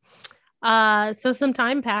go. So some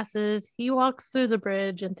time passes. He walks through the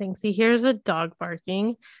bridge and thinks he hears a dog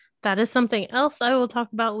barking. That is something else I will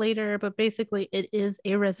talk about later, but basically it is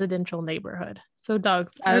a residential neighborhood. So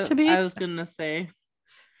dogs are to be expected. I was going to say.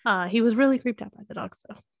 He was really creeped out by the dogs,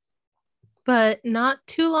 though. But not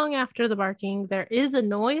too long after the barking, there is a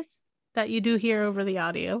noise that you do hear over the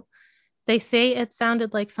audio. They say it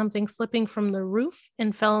sounded like something slipping from the roof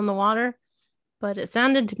and fell in the water, but it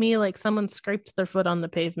sounded to me like someone scraped their foot on the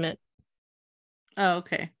pavement. Oh,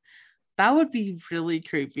 okay. That would be really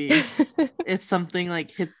creepy if something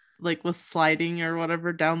like hit, like was sliding or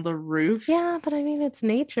whatever down the roof. Yeah, but I mean, it's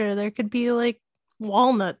nature. There could be like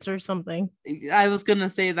walnuts or something. I was gonna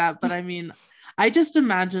say that, but I mean, I just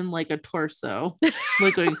imagine like a torso,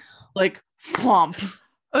 like going like flomp.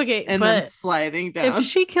 Okay, and then sliding down. If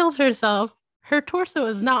she kills herself, her torso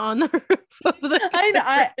is not on the roof of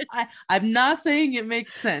the I'm not saying it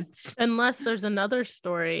makes sense. Unless there's another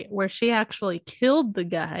story where she actually killed the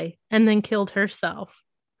guy and then killed herself.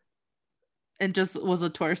 And just was a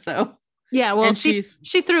torso. Yeah, well, she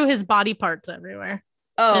threw his body parts everywhere.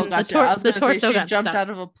 Oh, gotcha. I was gonna say she jumped stuck.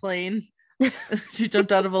 out of a plane. She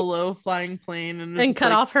jumped out of a low flying plane and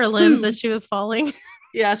cut off her limbs as she was falling.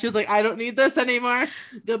 Yeah, she was like, I don't need this anymore.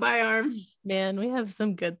 Goodbye, arm. Man, we have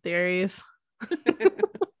some good theories.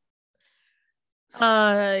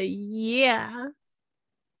 Yeah.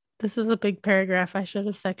 This is a big paragraph. I should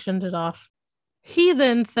have sectioned it off. He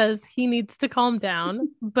then says he needs to calm down,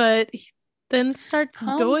 but he then starts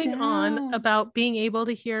going on about being able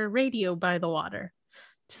to hear radio by the water.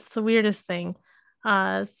 Just the weirdest thing.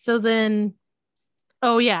 So then,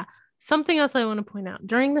 oh yeah, something else I want to point out.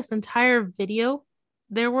 During this entire video,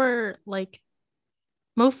 there were like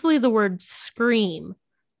mostly the word scream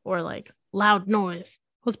or like loud noise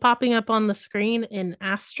was popping up on the screen in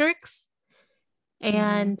asterisks.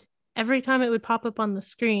 And every time it would pop up on the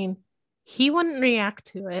screen, he wouldn't react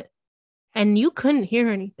to it and you couldn't hear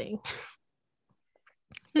anything.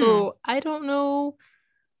 So I don't know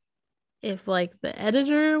if like the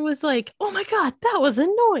editor was like, oh my God, that was a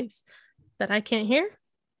noise that I can't hear.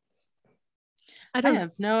 I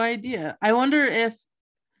have no idea. I wonder if,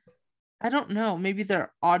 I don't know, maybe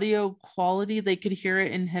their audio quality, they could hear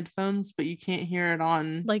it in headphones, but you can't hear it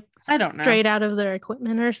on, like, I don't know, straight out of their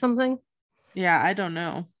equipment or something. Yeah, I don't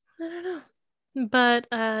know. But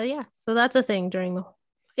yeah, so that's a thing during the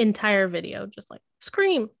entire video, just like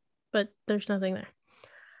scream, but there's nothing there.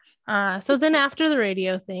 So then after the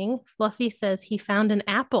radio thing, Fluffy says he found an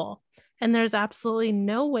apple and there's absolutely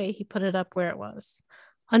no way he put it up where it was.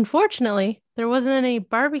 Unfortunately, there wasn't any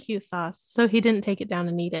barbecue sauce, so he didn't take it down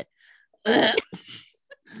and eat it.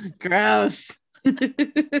 Gross. I've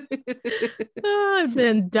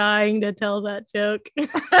been dying to tell that joke.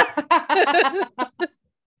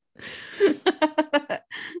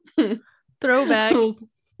 Throwback.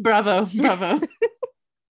 Bravo.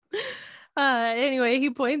 Anyway, he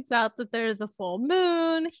points out that there's a full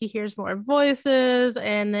moon. He hears more voices,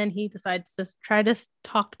 and then he decides to try to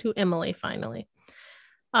talk to Emily finally.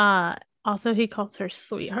 Also, he calls her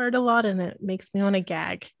sweetheart a lot, and it makes me want to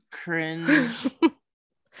gag. Cringe.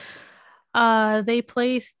 They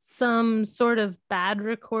placed some sort of bad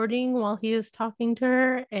recording while he is talking to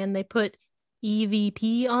her, and they put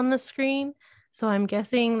EVP on the screen. So I'm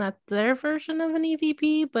guessing that's their version of an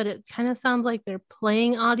EVP, but it kind of sounds like they're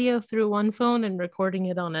playing audio through one phone and recording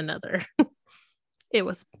it on another. It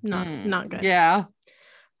was not good. Yeah,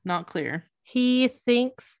 not clear. He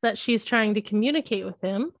thinks that she's trying to communicate with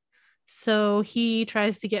him, so he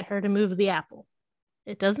tries to get her to move the apple.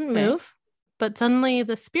 It doesn't move, but suddenly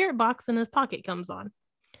the spirit box in his pocket comes on.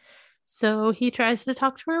 So he tries to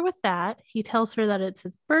talk to her with that. He tells her that it's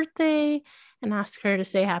his birthday and asks her to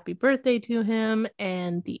say happy birthday to him.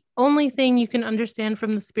 And the only thing you can understand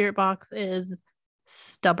from the spirit box is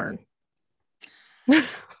stubborn.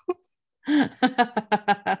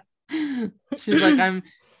 She's like,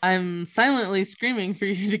 I'm silently screaming for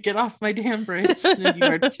you to get off my damn bridge. And you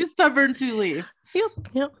are too stubborn to leave.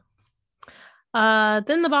 Yep.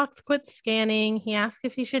 Then the box quits scanning. He asks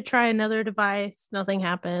if he should try another device. Nothing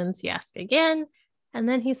happens. He asks again, and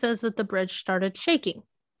then he says that the bridge started shaking.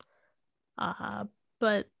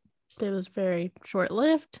 But it was very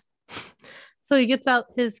short-lived. So he gets out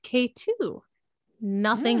his K2.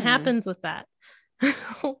 Nothing happens with that.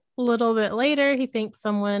 A little bit later, he thinks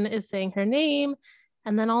someone is saying her name,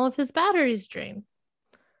 and then all of his batteries drain.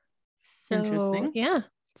 So, interesting. Yeah.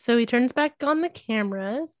 So he turns back on the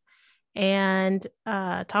cameras and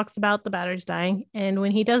talks about the batteries dying. And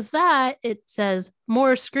when he does that, it says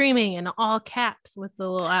more screaming in all caps with the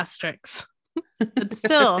little asterisks. But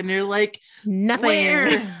still, and you're like, nothing.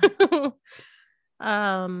 Where?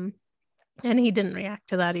 And he didn't react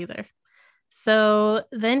to that either. So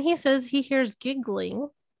then he says he hears giggling.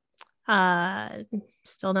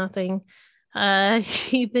 Still nothing.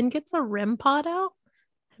 He then gets a REM pod out.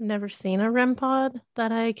 I've never seen a REM pod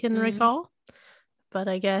that I can recall, but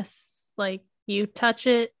I guess like you touch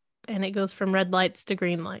it and it goes from red lights to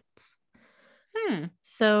green lights.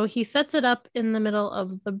 So he sets it up in the middle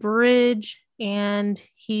of the bridge and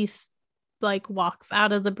he like walks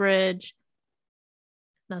out of the bridge.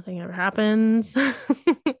 Nothing ever happens.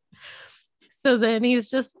 So then he's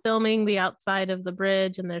just filming the outside of the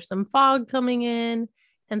bridge and there's some fog coming in.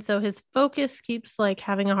 And so his focus keeps like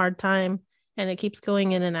having a hard time and it keeps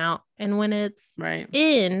going in and out. And when it's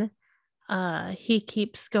in, he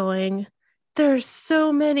keeps going, there's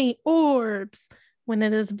so many orbs, when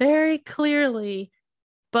it is very clearly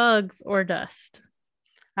bugs or dust.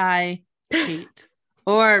 I hate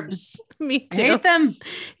orbs. Me too. I hate them.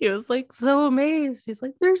 He was like so amazed. He's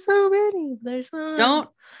like, there's so many. There's not. Don't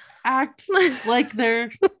act like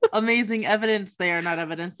they're amazing evidence. They are not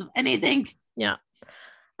evidence of anything. Yeah.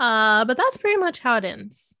 But that's pretty much how it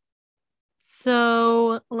ends.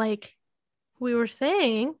 So, like we were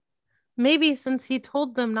saying, maybe since he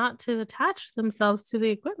told them not to attach themselves to the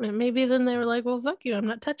equipment, maybe then they were like, well, fuck you. I'm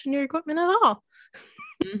not touching your equipment at all.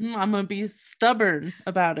 I'm going to be stubborn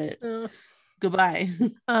about it. Goodbye.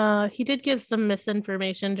 He did give some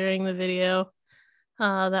misinformation during the video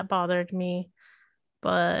that bothered me,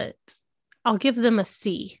 but I'll give them a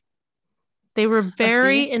C. They were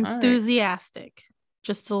very enthusiastic,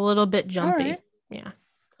 just a little bit jumpy. Yeah,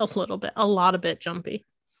 a little bit, a lot of bit jumpy.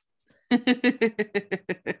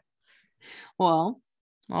 Well,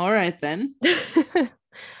 all right then.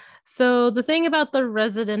 So the thing about the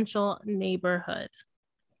residential neighborhood,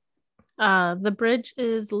 the bridge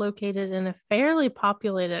is located in a fairly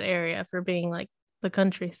populated area for being like the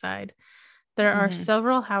countryside. There are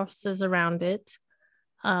several houses around it.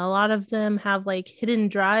 A lot of them have like hidden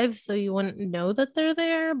drives, so you wouldn't know that they're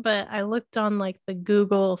there. But I looked on like the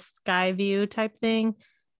Google Sky View type thing,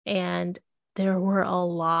 and there were a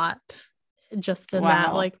lot just in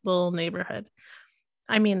that like little neighborhood.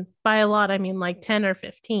 I mean, by a lot, I mean like 10 or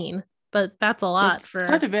 15, but that's a lot for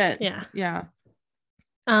quite a bit. Yeah.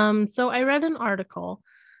 So I read an article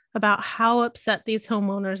about how upset these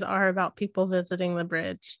homeowners are about people visiting the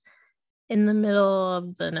bridge in the middle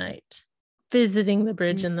of the night. Visiting the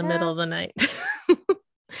bridge in the middle of the night.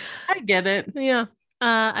 I get it. Yeah.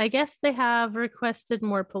 I guess they have requested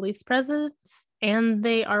more police presence, and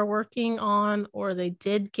they are working on, or they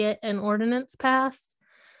did get an ordinance passed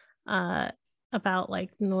about like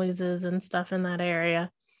noises and stuff in that area.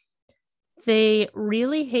 They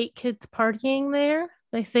really hate kids partying there.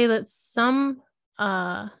 They say that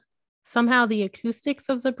somehow the acoustics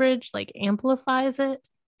of the bridge like amplifies it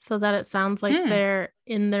so that it sounds like they're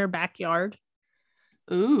in their backyard.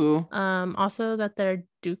 Ooh. Also that they're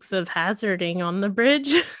Dukes of Hazarding on the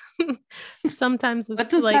bridge. Sometimes with What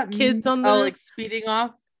does like that kids mean? on the like speeding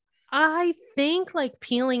off? I think like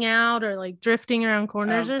peeling out or like drifting around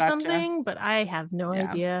corners Oh, or gotcha. something, but I have no Yeah.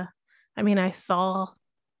 idea. I mean, I saw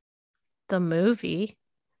the movie,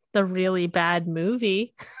 the really bad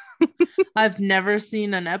movie. I've never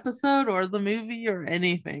seen an episode or the movie or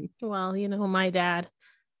anything. Well, you know, my dad,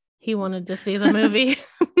 he wanted to see the movie.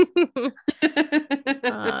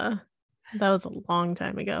 That was a long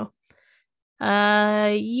time ago.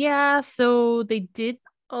 Yeah, so they did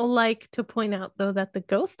like to point out though that the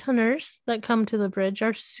ghost hunters that come to the bridge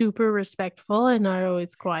are super respectful and are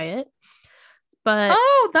always quiet. But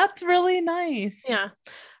oh, that's really nice. yeah.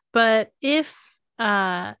 But if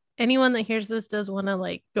anyone that hears this does want to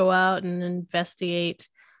like go out and investigate,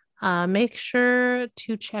 make sure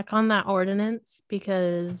to check on that ordinance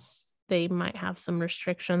because they might have some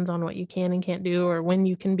restrictions on what you can and can't do or when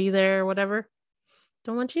you can be there or whatever.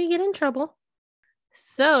 Don't want you to get in trouble.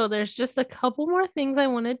 So there's just a couple more things I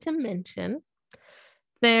wanted to mention.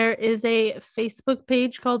 There is a Facebook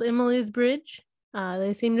page called Emily's Bridge.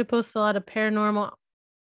 They seem to post a lot of paranormal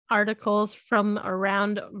articles from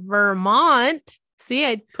around Vermont. See,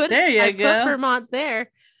 I put Vermont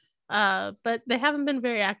there. But they haven't been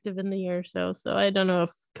very active in the year or so. So I don't know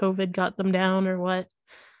if COVID got them down or what.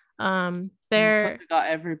 COVID got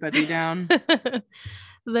everybody down.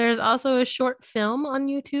 There's also a short film on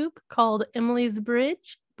YouTube called Emily's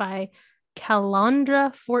Bridge by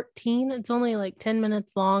Calandra14. It's only like 10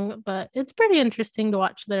 minutes long, but it's pretty interesting to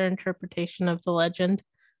watch their interpretation of the legend.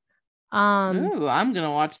 Ooh, I'm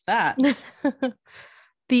gonna watch that.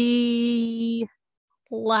 The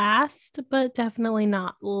last but definitely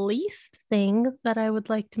not least thing that I would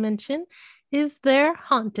like to mention is their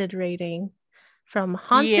haunted rating from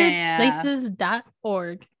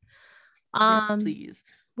hauntedplaces.org. Yes, please.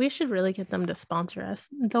 We should really get them to sponsor us.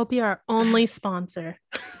 They'll be our only sponsor.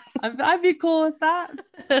 I'd be cool with that.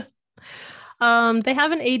 They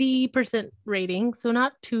have an 80% rating, so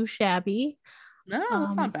not too shabby. No,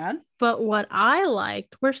 that's not bad. But what I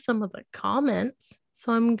liked were some of the comments.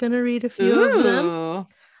 So I'm gonna read a few of them.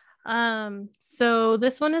 So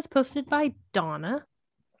this one is posted by Donna.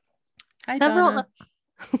 Hi, Donna.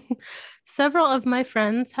 Several of my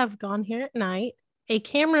friends have gone here at night. A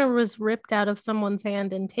camera was ripped out of someone's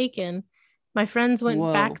hand and taken. My friends went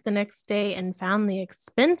back the next day and found the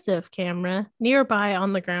expensive camera nearby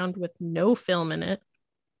on the ground with no film in it.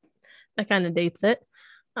 That kind of dates it.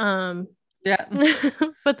 Yeah.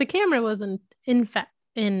 But the camera wasn't in fact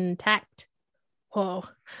intact. Whoa.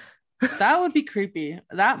 That would be creepy.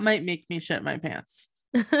 That might make me shit my pants.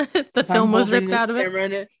 The film was ripped out of it.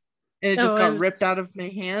 And it just got ripped out of my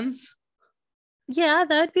hands. Yeah,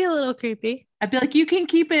 that'd be a little creepy. I'd be like, you can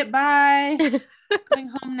keep it. Bye. Going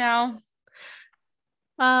home now.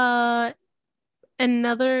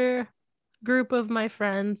 Another group of my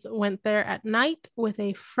friends went there at night with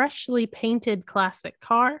a freshly painted classic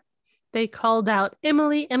car. They called out,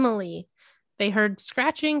 Emily, Emily. They heard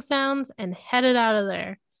scratching sounds and headed out of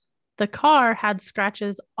there. The car had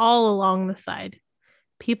scratches all along the side.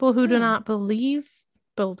 People who do not belief.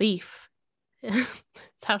 That's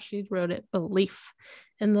how she wrote it. Belief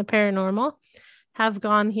in the paranormal have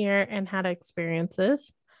gone here and had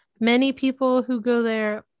experiences. Many people who go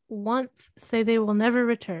there once say they will never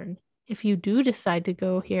return. If you do decide to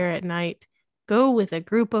go here at night, go with a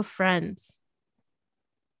group of friends.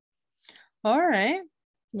 All right.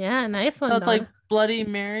 Yeah, nice one. So it's like Bloody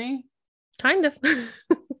Mary. Kind of.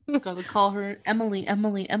 Gotta call her Emily,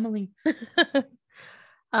 Emily, Emily.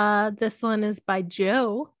 This one is by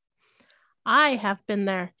Joe. I have been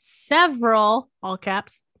there several, all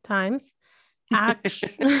caps, times.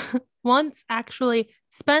 Once actually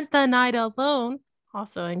spent the night alone,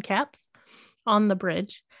 also in caps, on the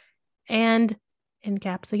bridge. And in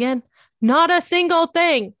caps again, not a single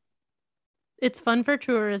thing. It's fun for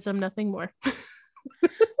tourism, nothing more.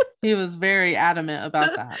 He was very adamant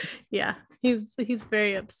about that. Yeah, he's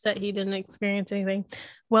very upset he didn't experience anything.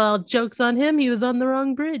 Well, joke's on him. He was on the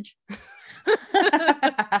wrong bridge.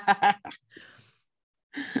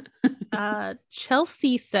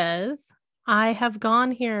 Chelsea says, I have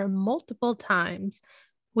gone here multiple times.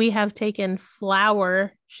 We have taken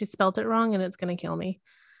flower. She spelled it wrong and it's going to kill me.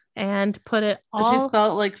 And put it Does she all.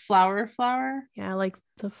 spell it like flower? Yeah, like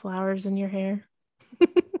the flowers in your hair.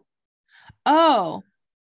 Oh.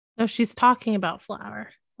 No, she's talking about flour,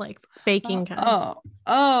 like baking kind.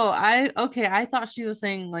 I thought she was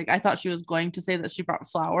saying, like, I thought she was going to say that she brought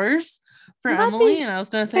flowers for That'd Emily, be and I was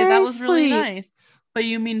going to say very that was really sweet. nice. But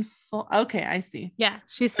you mean, okay, I see. Yeah,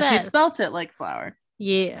 she But she says. spelt it like flower.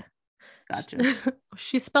 Yeah. Gotcha.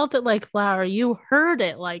 She spelt it like flour. You heard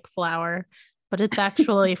it like flour, but it's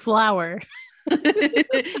actually flour.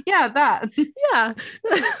 Yeah, that. Yeah.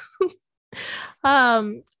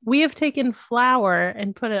 We have taken flour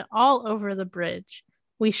and put it all over the bridge.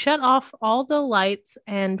 We shut off all the lights,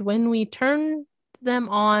 and when we turned them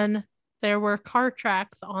on, there were car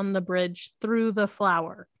tracks on the bridge through the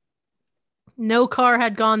flour. No car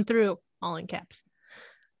had gone through, all in caps.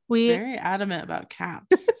 Very adamant about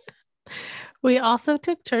caps. We also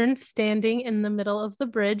took turns standing in the middle of the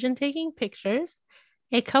bridge and taking pictures.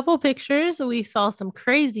 A couple pictures, we saw some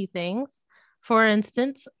crazy things. For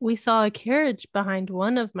instance, we saw a carriage behind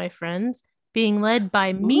one of my friends being led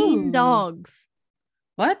by mean dogs.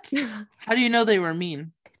 What? How do you know they were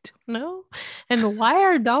mean? I don't know. And why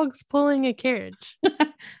are dogs pulling a carriage?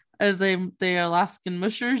 Are they Alaskan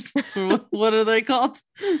mushers? What are they called?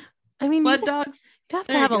 I mean, sled dogs. You have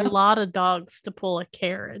to have a lot of dogs to pull a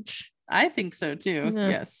carriage. I think so too. Yeah.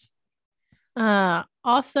 Yes.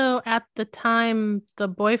 Also, at the time, the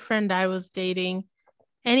boyfriend I was dating,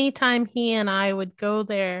 anytime he and I would go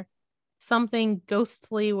there, something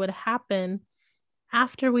ghostly would happen.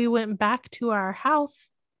 After we went back to our house,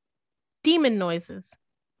 demon noises,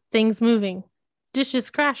 things moving, dishes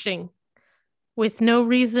crashing, with no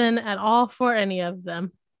reason at all for any of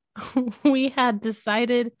them. We had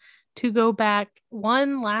decided to go back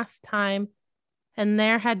one last time, and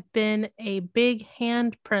there had been a big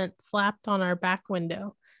handprint slapped on our back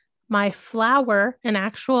window. My flower, an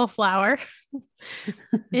actual flower,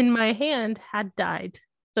 in my hand had died.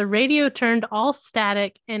 The radio turned all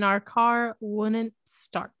static and our car wouldn't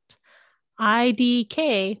start.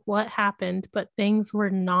 IDK, what happened, but things were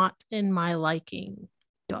not in my liking. ...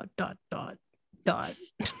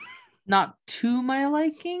 Not to my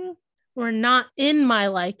liking? Were not in my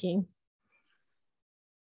liking.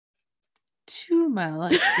 To my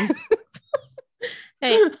liking.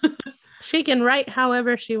 Hey, she can write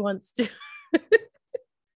however she wants to.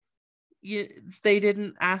 They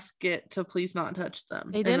didn't ask it to please not touch them.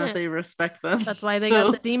 They didn't. And that they respect them. That's why they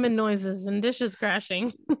got the demon noises and dishes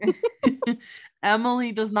crashing.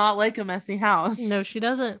 Emily does not like a messy house. No, she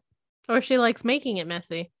doesn't. Or she likes making it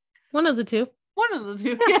messy. One of the two.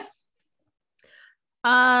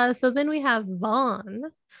 Yeah. So then we have Vaughn,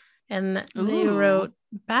 and they wrote,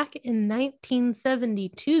 back in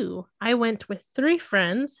 1972, I went with 3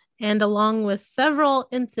 friends, and along with several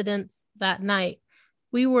incidents that night,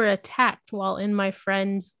 we were attacked while in my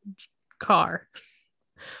friend's car.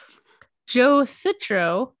 Joe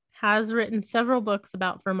Citro has written several books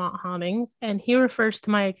about Vermont hauntings, and he refers to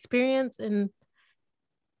my experience in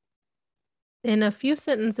a few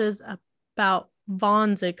sentences about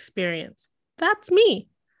Vaughn's experience. That's me,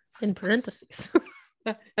 in parentheses.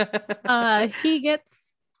 He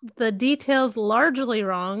gets the details largely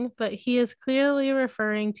wrong, but he is clearly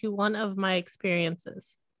referring to one of my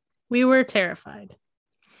experiences. We were terrified.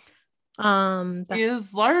 He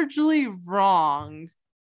is largely wrong.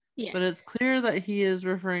 Yeah. But it's clear that he is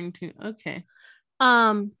referring to okay.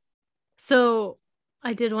 So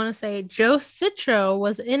I did want to say Joe Citro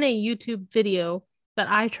was in a YouTube video that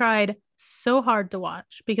I tried so hard to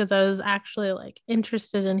watch because I was actually like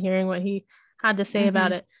interested in hearing what he had to say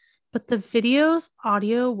about it. But the video's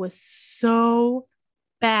audio was so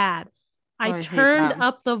bad. I turned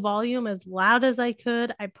up the volume as loud as I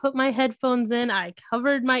could. I put my headphones in. I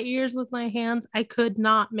covered my ears with my hands. I could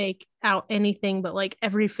not make out anything but like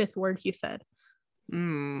every 5th word he said.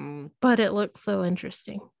 But it looked so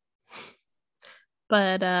interesting.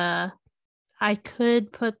 But I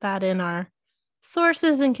could put that in our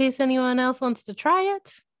sources in case anyone else wants to try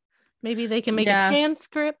it. Maybe they can make a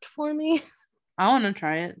transcript for me. I want to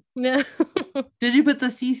try it. Yeah. Did you put the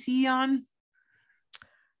CC on?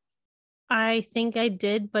 I think I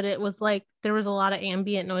did, but it was like there was a lot of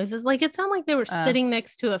ambient noises. Like it sounded like they were sitting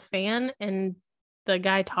next to a fan and the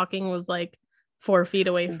guy talking was like 4 feet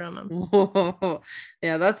away from him. Whoa.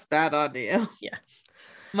 Yeah, that's bad audio. Yeah.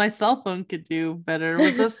 My cell phone could do better.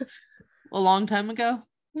 Was this a long time ago?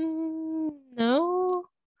 No.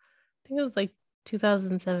 I think it was like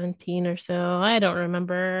 2017 or so. I don't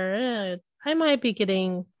remember. I might be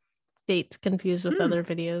getting dates confused with other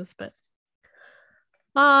videos, but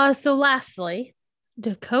so lastly,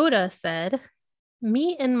 Dakota said,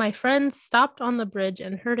 me and my friends stopped on the bridge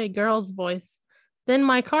and heard a girl's voice. Then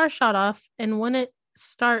my car shut off, and when it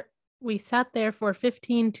started, we sat there for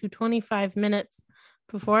 15 to 25 minutes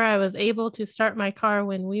before I was able to start my car.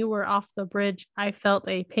 When we were off the bridge, I felt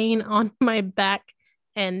a pain on my back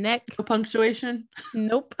and neck. No punctuation?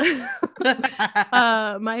 Nope.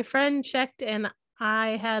 My friend checked, and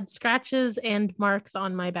I had scratches and marks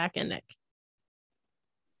on my back and neck.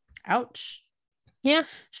 Ouch. Yeah.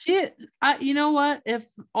 You know what? If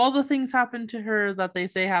all the things happened to her that they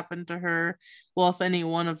say happened to her, well, if any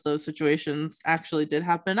one of those situations actually did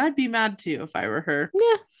happen, I'd be mad too if I were her.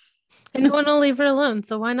 Yeah. And no one will leave her alone,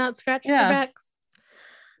 so why not scratch their backs?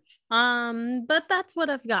 But that's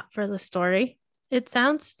what I've got for the story. It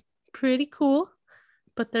sounds pretty cool,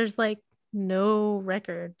 but there's like no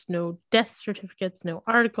records, no death certificates, no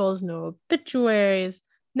articles, no obituaries,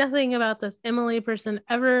 nothing about this Emily person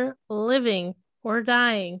ever living or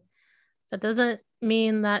dying. That doesn't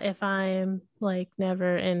mean that if I'm like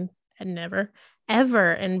never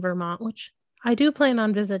ever in Vermont, which I do plan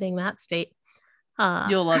on visiting that state.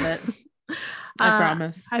 You'll love it. I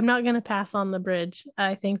promise. I'm not going to pass on the bridge.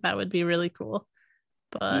 I think that would be really cool.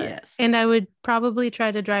 But yes. And I would probably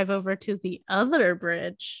try to drive over to the other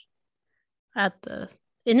bridge at the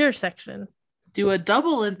intersection. Do a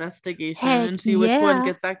double investigation and see which one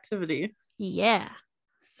gets activity. Yeah.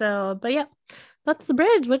 So, but yeah, that's the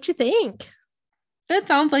bridge. What you think? It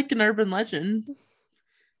sounds like an urban legend.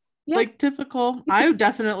 Yep. Like typical. I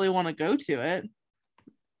definitely want to go to it.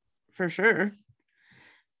 For sure.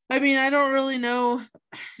 I mean, I don't really know.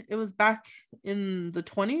 It was back in the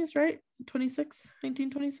 20s, right?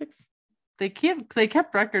 1926. They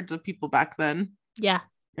kept records of people back then. Yeah.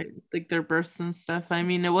 Like their births and stuff. I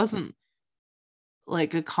mean, it wasn't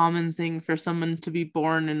like a common thing for someone to be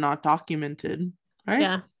born and not documented, right?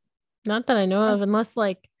 Yeah. Not that I know of, unless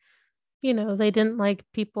like, you know, they didn't like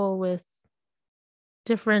people with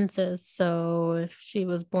differences. So if she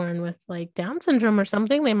was born with like Down syndrome or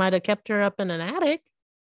something, they might have kept her up in an attic.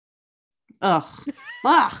 Ugh.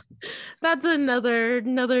 That's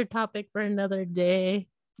another topic for another day.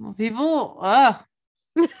 Well, people,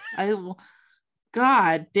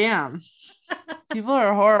 God damn. People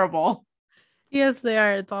are horrible. Yes, they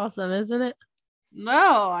are. It's awesome, isn't it?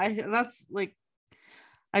 No, that's like,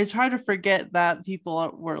 I try to forget that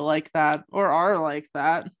people were like that or are like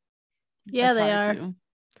that. Yeah, they are.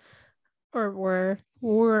 Or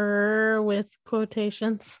were with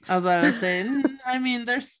quotations. I was about to say, I mean,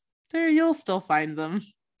 there you'll still find them.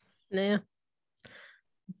 Yeah.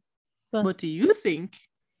 But what do you think?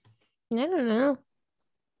 I don't know.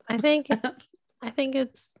 I think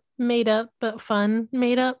it's made up, but fun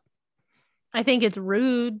made up. I think it's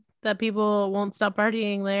rude that people won't stop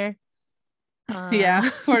partying there. Yeah,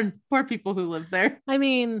 poor people who live there. I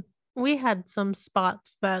mean, we had some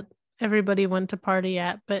spots that everybody went to party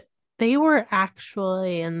at, but they were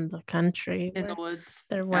actually in the country. In the woods.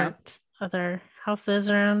 There weren't other houses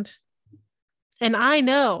around. And I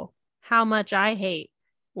know how much I hate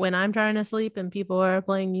when I'm trying to sleep and people are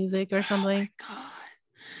playing music or something. Oh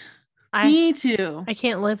my God. Me too. I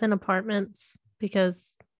can't live in apartments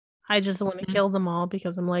because I just want to kill them all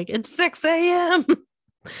because I'm like, it's 6 a.m. Did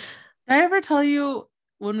I ever tell you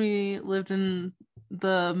when we lived in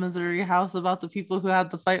the Missouri house about the people who had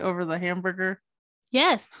the fight over the hamburger?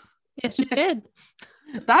 Yes, you did.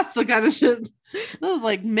 That's the kind of shit. It was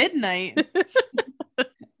like midnight.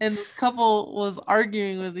 And this couple was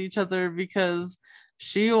arguing with each other because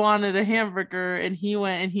she wanted a hamburger and he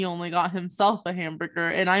went and he only got himself a hamburger.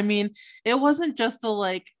 And I mean, it wasn't just a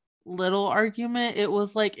like little argument. It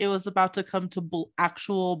was like it was about to come to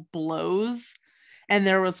actual blows. And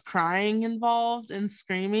there was crying involved and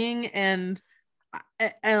screaming, and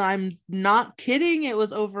I'm not kidding. It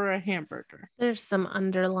was over a hamburger. There's some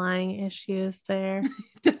underlying issues there.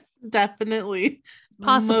 Definitely.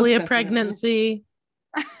 Possibly a pregnancy.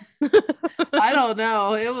 I don't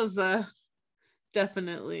know. It was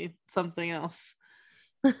definitely something else.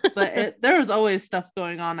 But there was always stuff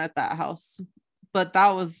going on at that house. But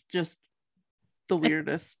that was just the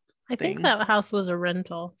weirdest I think that house was a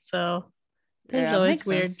rental, so there's always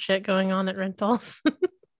weird shit going on at rentals.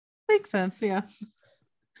 Makes sense, yeah.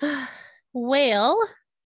 Well,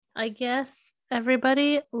 I guess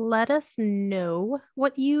everybody let us know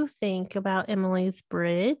what you think about Emily's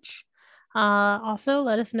Bridge. Also,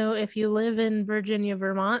 let us know if you live in Virginia,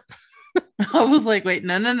 Vermont. I was like, wait,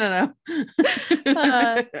 no.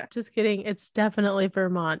 Just kidding. It's definitely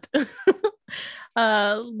Vermont.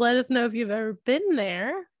 Let us know if you've ever been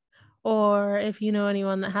there, or if you know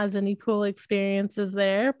anyone that has any cool experiences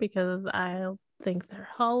there, because I think they're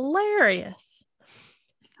hilarious.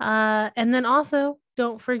 And then also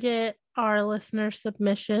don't forget our listener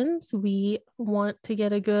submissions. We want to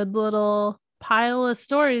get a good little pile of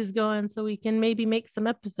stories going so we can maybe make some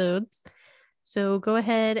episodes. So go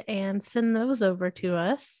ahead and send those over to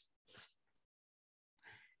us.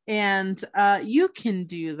 And you can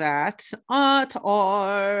do that to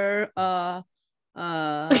our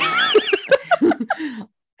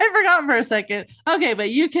I forgot for a second. Okay, but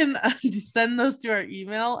you can send those to our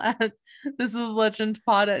email at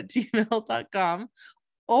thisislegendpod@gmail.com,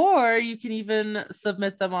 or you can even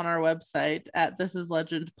submit them on our website at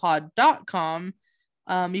thisislegendpod.com.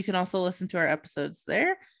 You can also listen to our episodes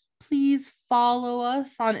there. Please follow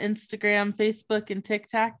us on Instagram, Facebook, and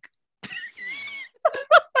TikTok.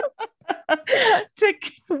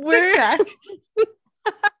 TikTok.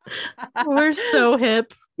 We're so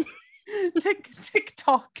hip.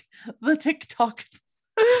 TikTok. The TikTok.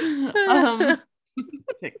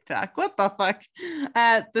 TikTok. What the fuck?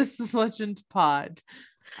 At This Is Legend Pod.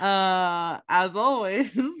 As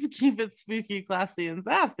always, keep it spooky, classy, and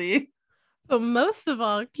sassy. But most of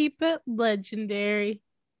all, keep it legendary.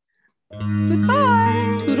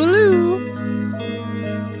 Goodbye. Toodaloo.